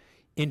lured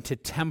into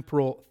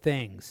temporal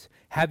things?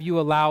 Have you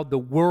allowed the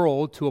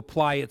world to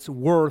apply its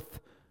worth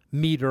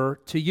meter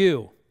to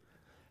you?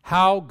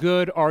 How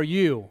good are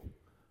you?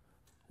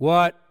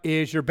 What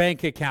is your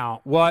bank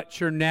account? What's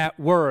your net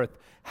worth?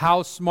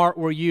 How smart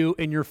were you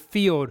in your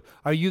field?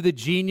 Are you the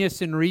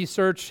genius in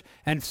research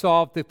and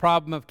solved the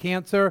problem of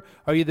cancer?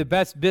 Are you the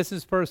best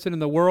business person in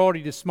the world? Are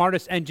you the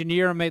smartest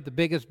engineer and made the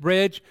biggest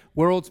bridge?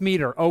 World's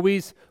meter,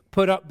 always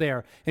put up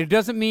there. And it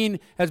doesn't mean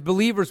as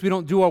believers we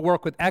don't do our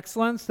work with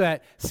excellence,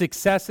 that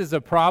success is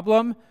a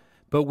problem.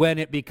 But when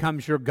it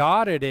becomes your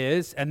God, it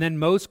is. And then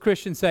most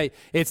Christians say,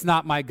 it's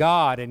not my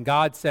God. And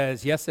God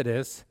says, yes, it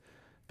is.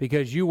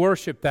 Because you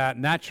worship that,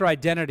 and that's your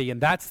identity. And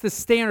that's the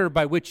standard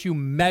by which you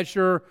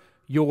measure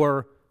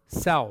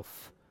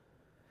yourself.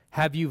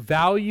 Have you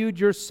valued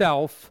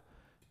yourself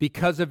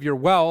because of your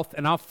wealth?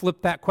 And I'll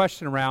flip that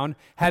question around.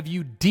 Have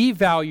you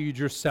devalued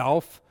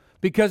yourself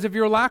because of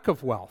your lack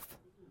of wealth?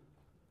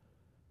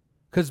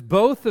 Because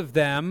both of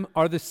them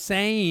are the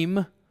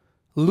same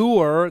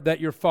lure that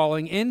you're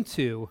falling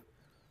into,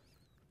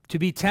 to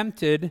be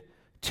tempted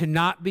to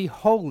not be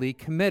wholly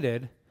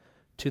committed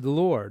to the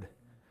Lord.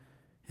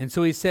 And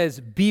so he says,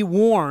 be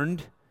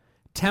warned,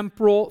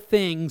 temporal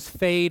things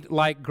fade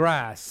like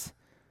grass.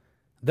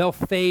 They'll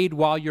fade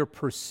while you're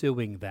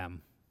pursuing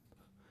them.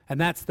 And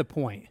that's the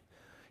point.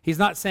 He's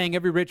not saying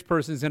every rich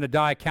person is going to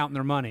die counting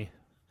their money.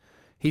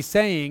 He's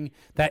saying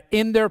that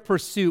in their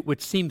pursuit,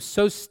 which seems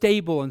so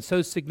stable and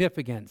so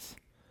significant,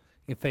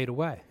 it fade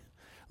away.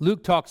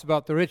 Luke talks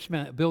about the rich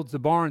man that builds the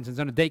barns and is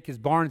going to take his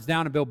barns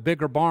down and build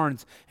bigger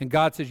barns. And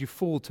God says, you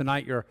fool,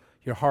 tonight your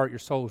heart, your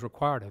soul is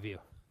required of you.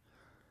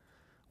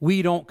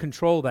 We don't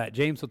control that.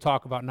 James will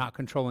talk about not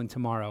controlling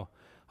tomorrow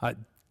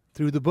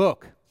through the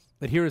book.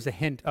 But here is a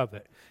hint of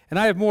it. And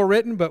I have more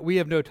written, but we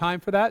have no time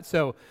for that.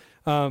 So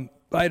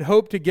I'd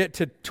hope to get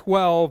to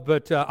 12,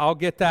 but I'll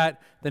get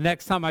that the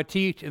next time I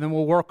teach, and then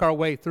we'll work our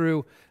way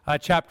through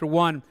chapter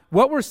 1.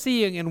 What we're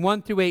seeing in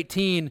 1 through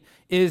 18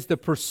 is the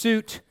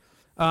pursuit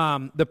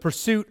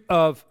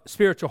of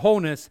spiritual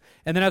wholeness.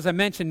 And then as I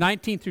mentioned,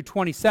 19 through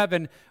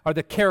 27 are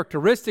the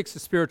characteristics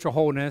of spiritual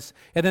wholeness.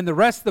 And then the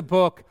rest of the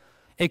book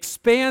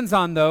expands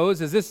on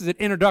those, as this is an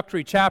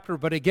introductory chapter.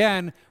 But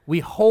again, we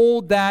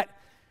hold that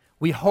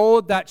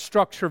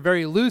structure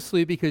very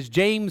loosely because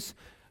James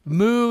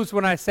moves,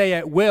 when I say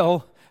at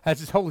will, as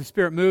his Holy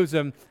Spirit moves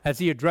him, as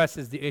he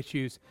addresses the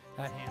issues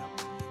at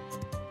hand.